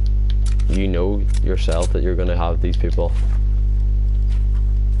you know yourself that you're going to have these people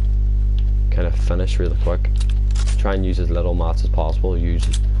kind of finish really quick. Try and use as little mats as possible. Use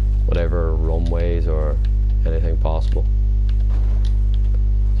whatever runways or anything possible.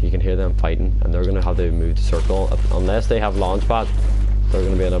 So you can hear them fighting and they're going to have to move the circle. Unless they have launch pad, they're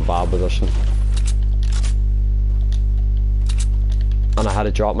going to be in a bad position. And I had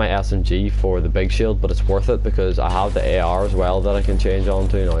to drop my SMG for the big shield, but it's worth it because I have the AR as well that I can change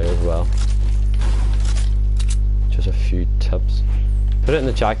onto now as well. Just a few tips. Put it in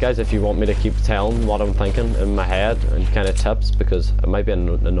the chat, guys, if you want me to keep telling what I'm thinking in my head and kind of tips, because it might be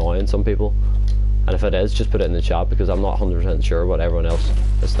annoying some people. And if it is, just put it in the chat because I'm not 100% sure what everyone else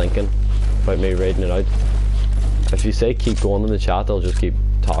is thinking about me reading it out. If you say keep going in the chat, I'll just keep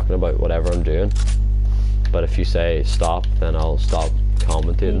talking about whatever I'm doing. But if you say stop, then I'll stop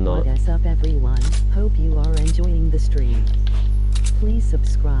commentating on it. What's up, everyone? Hope you are enjoying the stream. Please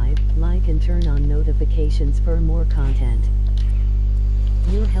subscribe, like, and turn on notifications for more content.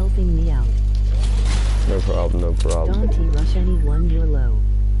 You're helping me out. No problem, no problem. Don't rush anyone, you're low.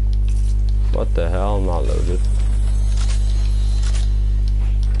 What the hell? I'm not loaded.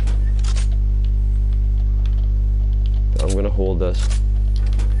 I'm gonna hold this.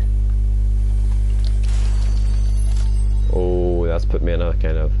 Oh, that's put me in a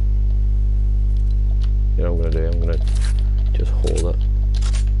kind of... You know what I'm gonna do? I'm gonna just hold it.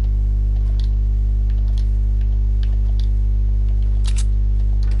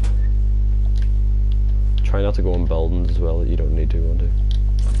 Try not to go in buildings as well that you don't need to want to.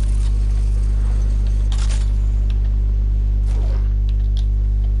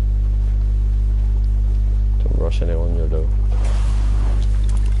 Don't rush anyone, you're low.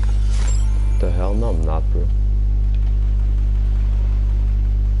 What the hell? No, I'm not, bro.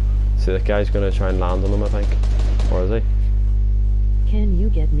 See, that guy's gonna try and land on him, I think. Or is he? Can you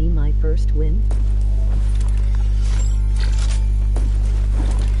get me my first win?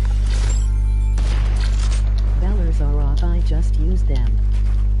 Valors are off, I just used them.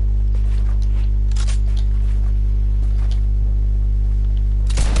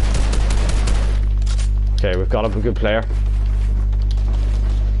 Okay, we've got a good player.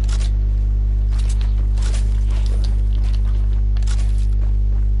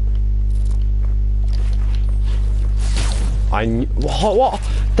 What?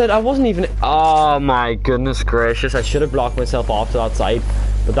 That I wasn't even. Oh my goodness gracious! I should have blocked myself off to that side.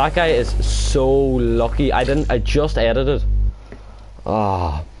 But that guy is so lucky. I just edited.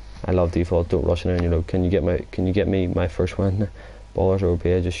 Ah, I love default. Don't rush in, you know. Can you get me my first win? Ballers are OP.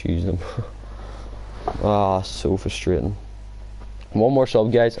 I just use them. Ah, so frustrating. One more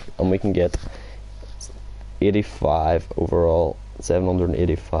sub, guys, and we can get 85 overall.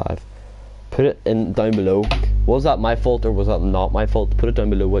 785. Put it in down below. Was that my fault or was that not my fault? Put it down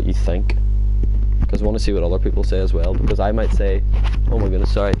below what you think, because I want to see what other people say as well, because I might say, oh my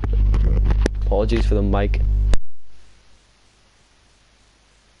goodness, sorry, apologies for the mic.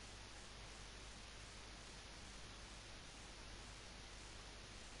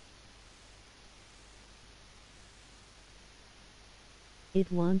 It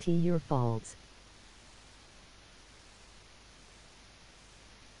won't be your fault.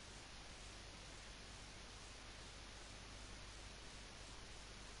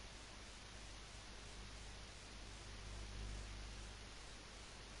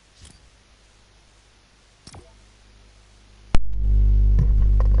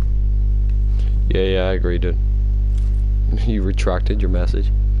 Yeah, I agree, dude. You retracted your message.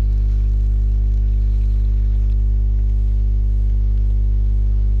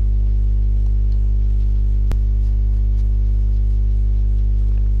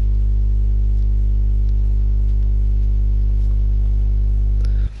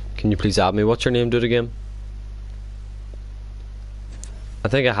 Can you please add me? What's your name, dude, again? I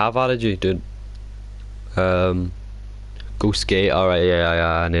think I have added you, dude. Go skate. Alright,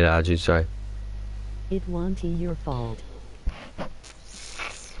 yeah, I need to add you, sorry. It won't be your fault.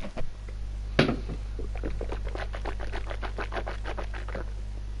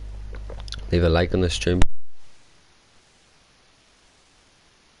 Leave a like on the stream.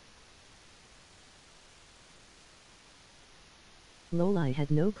 Lol, I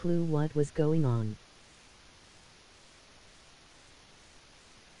had no clue what was going on.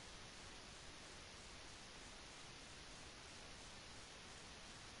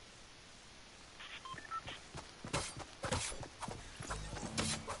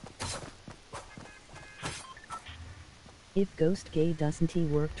 If Ghost Gay doesn't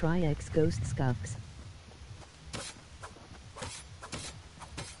work, try X Ghost Scuffs.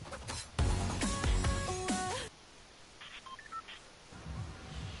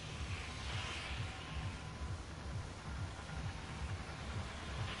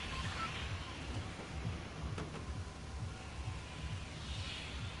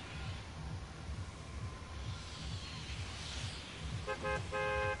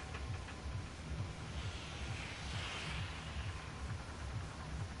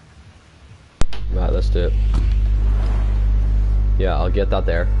 Right, let's do it. Yeah, I'll get that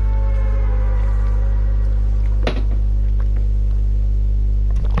there.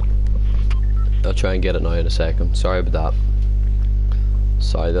 I'll try and get it now in a second. Sorry about that.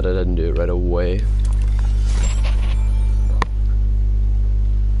 Sorry that I didn't do it right away.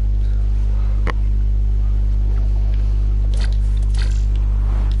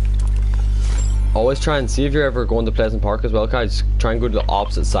 Always try and see if you're ever going to Pleasant Park as well, guys. Try and go to the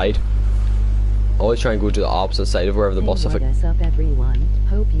opposite side. Always try and go to the opposite side of wherever the bus is. What is up, everyone?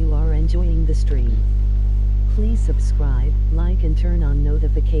 Hope you are enjoying the stream. Please subscribe, like, and turn on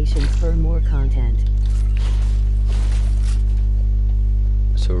notifications for more content.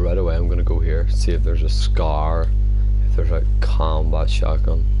 So right away I'm gonna go here, see if there's a scar, if there's a combat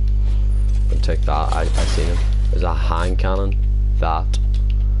shotgun. I'm gonna take that. I seen him. There's a hand cannon, that,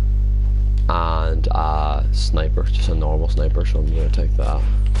 and a sniper, just a normal sniper, so I'm gonna take that.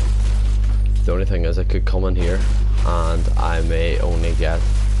 The only thing is I could come in here and I may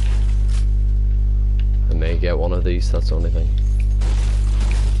get one of these, that's the only thing.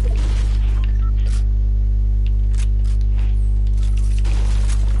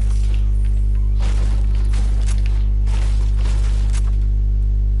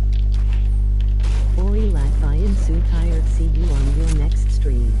 I am so tired. See you on your next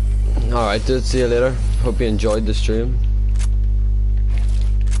stream. Alright dude, see you later. Hope you enjoyed the stream.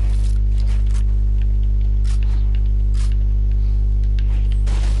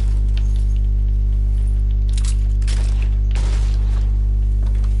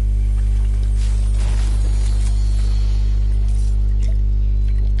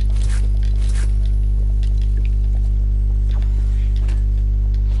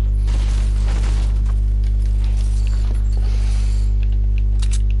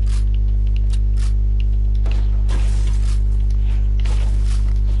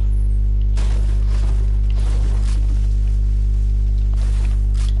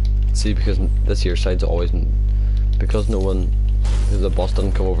 See, because this here side's always, because no one, because the bus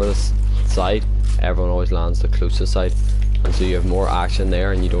doesn't come over this side, everyone always lands the closest side, and so you have more action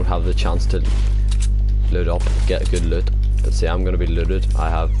there and you don't have the chance to loot up, get good loot. But see, I'm gonna be looted.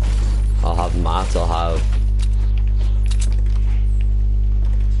 I'll have mats, I'll have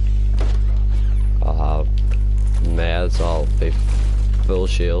meds, I'll be full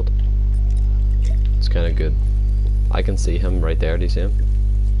shield. It's kinda good. I can see him right there, do you see him?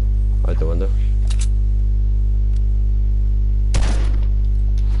 Out the window.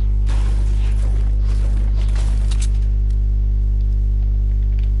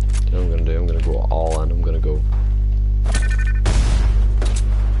 You know what I'm gonna do? I'm gonna go all in. I'm gonna go.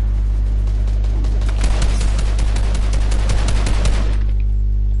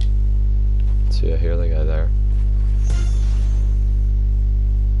 See, I hear the guy there.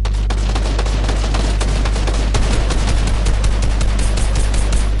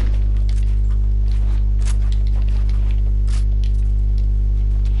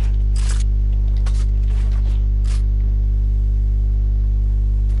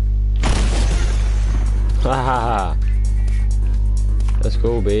 Haha. Let's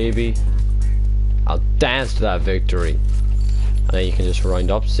go, baby. I'll dance to that victory. And then you can just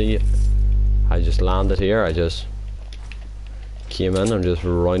round up. See, I just landed here. I just came in and just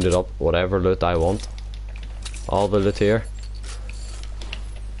rounded up whatever loot I want. All the loot here.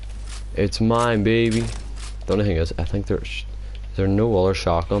 It's mine, baby. The only thing is, I think is there no other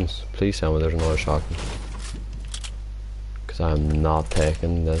shotguns? Please tell me there's another shotgun. Because I am not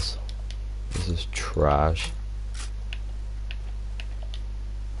taking this. This is trash.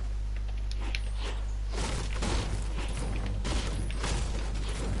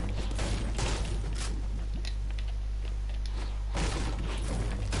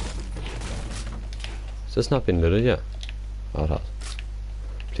 Has this not been looted yet? Oh, it has.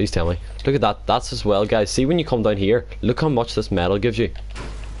 Please tell me. Look at that. That's as well, guys. See, when you come down here, look how much this metal gives you.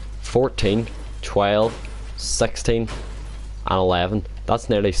 14, 12, 16, and 11. That's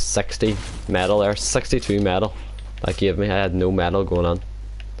nearly 60 metal there. 62 metal that gave me. I had no metal going on.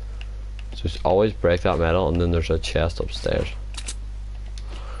 So just always break that metal, and then there's a chest upstairs.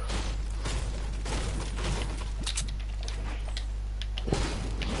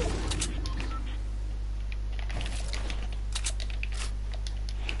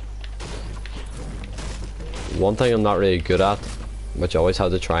 One thing I'm not really good at, which I always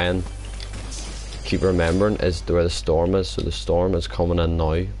have to try and keep remembering, is where the storm is. So the storm is coming in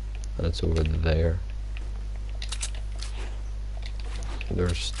now, and it's over there.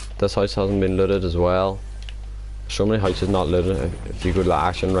 This house hasn't been looted as well. So many houses not looted if you go to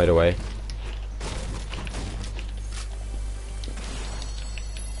action right away.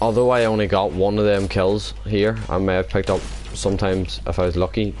 Although I only got one of them kills here, I may have picked up sometimes, if I was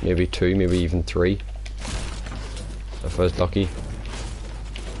lucky, maybe 2, maybe even 3. If I was lucky.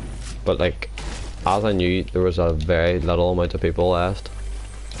 But like, as I knew, there was a very little amount of people left.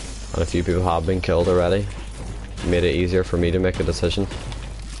 And a few people have been killed already. It made it easier for me to make a decision.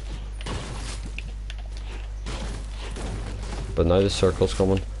 But now the circle's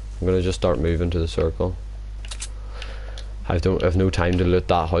coming. I'm gonna just start moving to the circle. I have no time to loot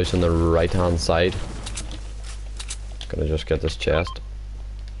that house on the right hand side. Gonna just get this chest.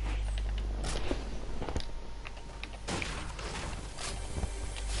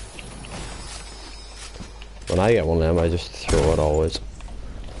 When I get one of them, I just throw it always.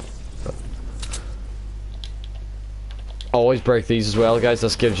 Always break these as well, guys.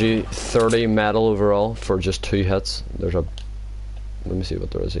 This gives you 30 metal overall for just 2 hits. There's a... Let me see what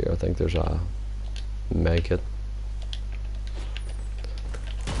there is here. I think there's a med kit.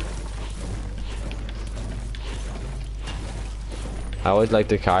 I always like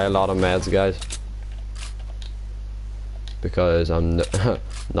to carry a lot of meds, guys, because I'm not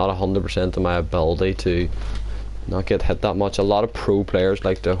 100% of my ability to not get hit that much. A lot of pro players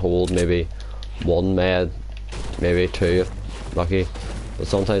like to hold maybe 1 med, maybe 2 if lucky, but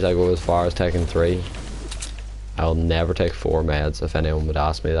sometimes I go as far as taking 3. I'll never take 4 meds if anyone would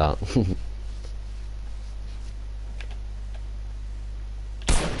ask me that.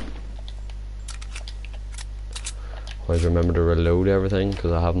 Always remember to reload everything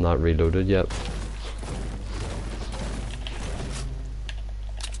because I have not reloaded yet.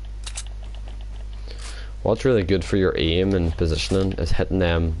 What's really good for your aim and positioning is hitting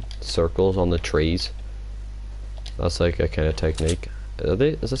them circles on the trees. That's like a kind of technique.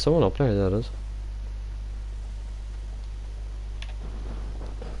 Is there someone up there? That is.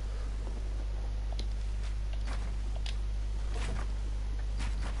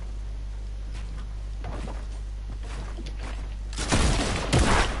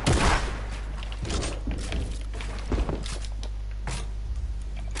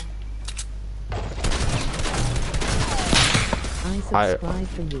 Subscribe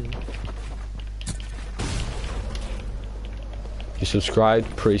for you. You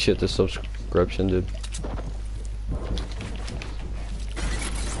subscribed, appreciate the subscription, dude.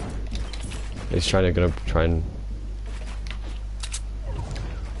 He's gonna try and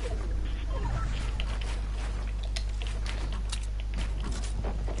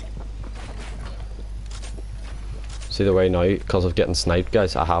see the way now, because of getting sniped,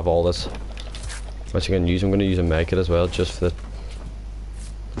 guys. I have all this which I can use. I'm gonna use a med kit as well, just for the...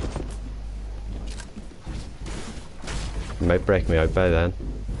 It might break me out by then.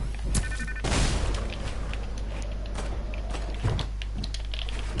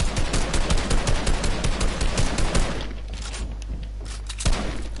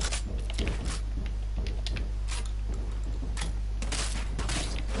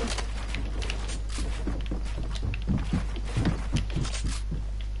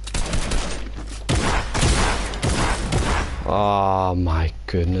 Oh my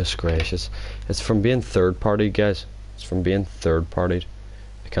goodness gracious. It's from being third party, guys. It's from being third partied.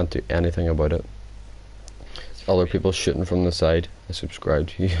 I can't do anything about it. Other people shooting from the side. I subscribed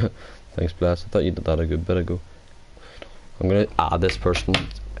to you. Thanks, Bless. I thought you did that a good bit ago. I'm gonna add this person,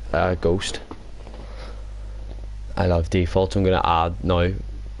 Ghost. I love defaults. I'm gonna add now,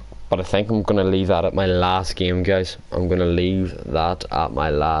 but I think I'm gonna leave that at my last game, guys. I'm gonna leave that at my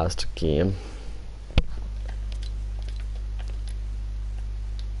last game.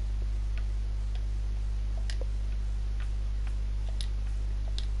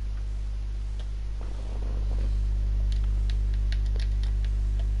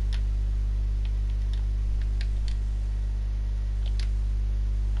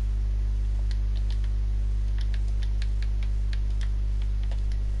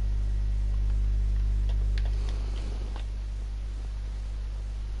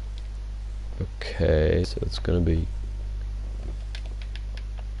 Okay, so it's gonna be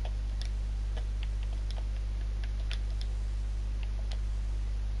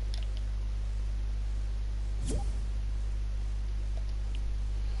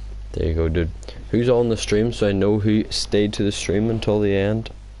there you go, dude. Who's on the stream so I know who stayed to the stream until the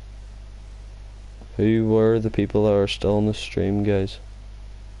end? Who were the people that are still on the stream, guys?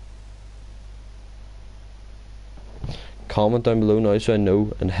 Comment down below now so I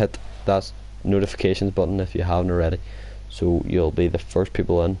know, and hit that notifications button if you haven't already, so you'll be the first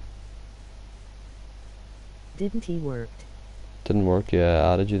people in. Didn't he work? Didn't work? Yeah,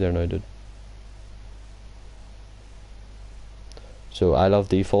 I added you there now, dude. So I love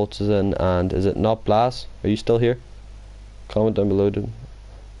defaults is in, and is it not Blas? Are you still here? Comment down below, dude.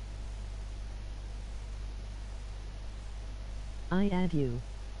 I add you.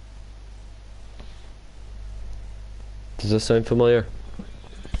 Does this sound familiar?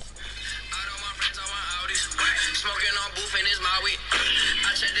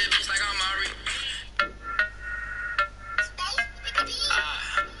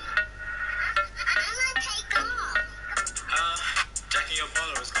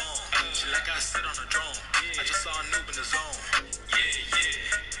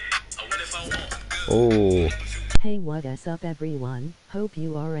 Oh. Hey, what is up everyone? Hope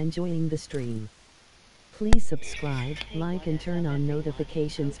you are enjoying the stream. Please subscribe, like and turn on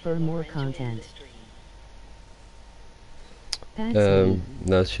notifications for more content.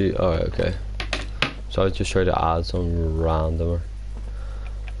 No, she. Alright, okay. So I was just trying to add some randomer.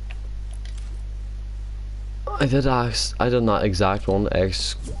 I did that exact one,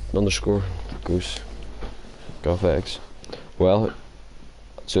 X underscore goose. Golf X. Well,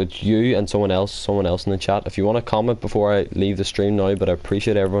 so it's you and someone else in the chat. If you want to comment before I leave the stream now, but I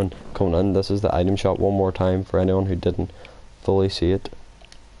appreciate everyone coming in. This is the item shop one more time for anyone who didn't fully see it.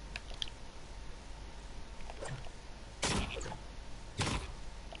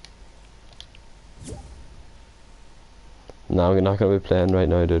 No, we're not going to be playing right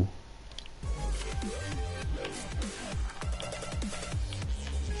now, dude.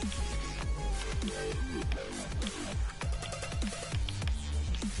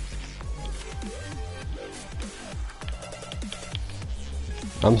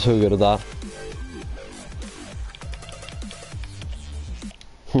 I'm so good at that.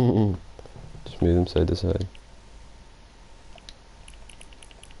 Just move them side to side.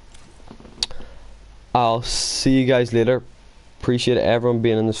 I'll see you guys later. Appreciate everyone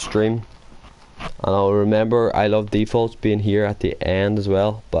being in the stream. And I'll remember I love defaults being here at the end as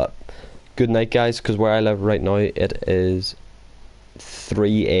well. But good night, guys, because where I live right now it is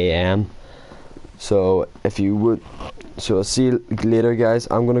 3 AM. So if you would, so I'll see you later, guys.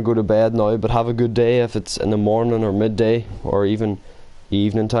 I'm gonna go to bed now, but have a good day if it's in the morning or midday or even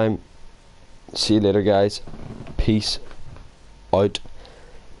evening time. See you later, guys. Peace out.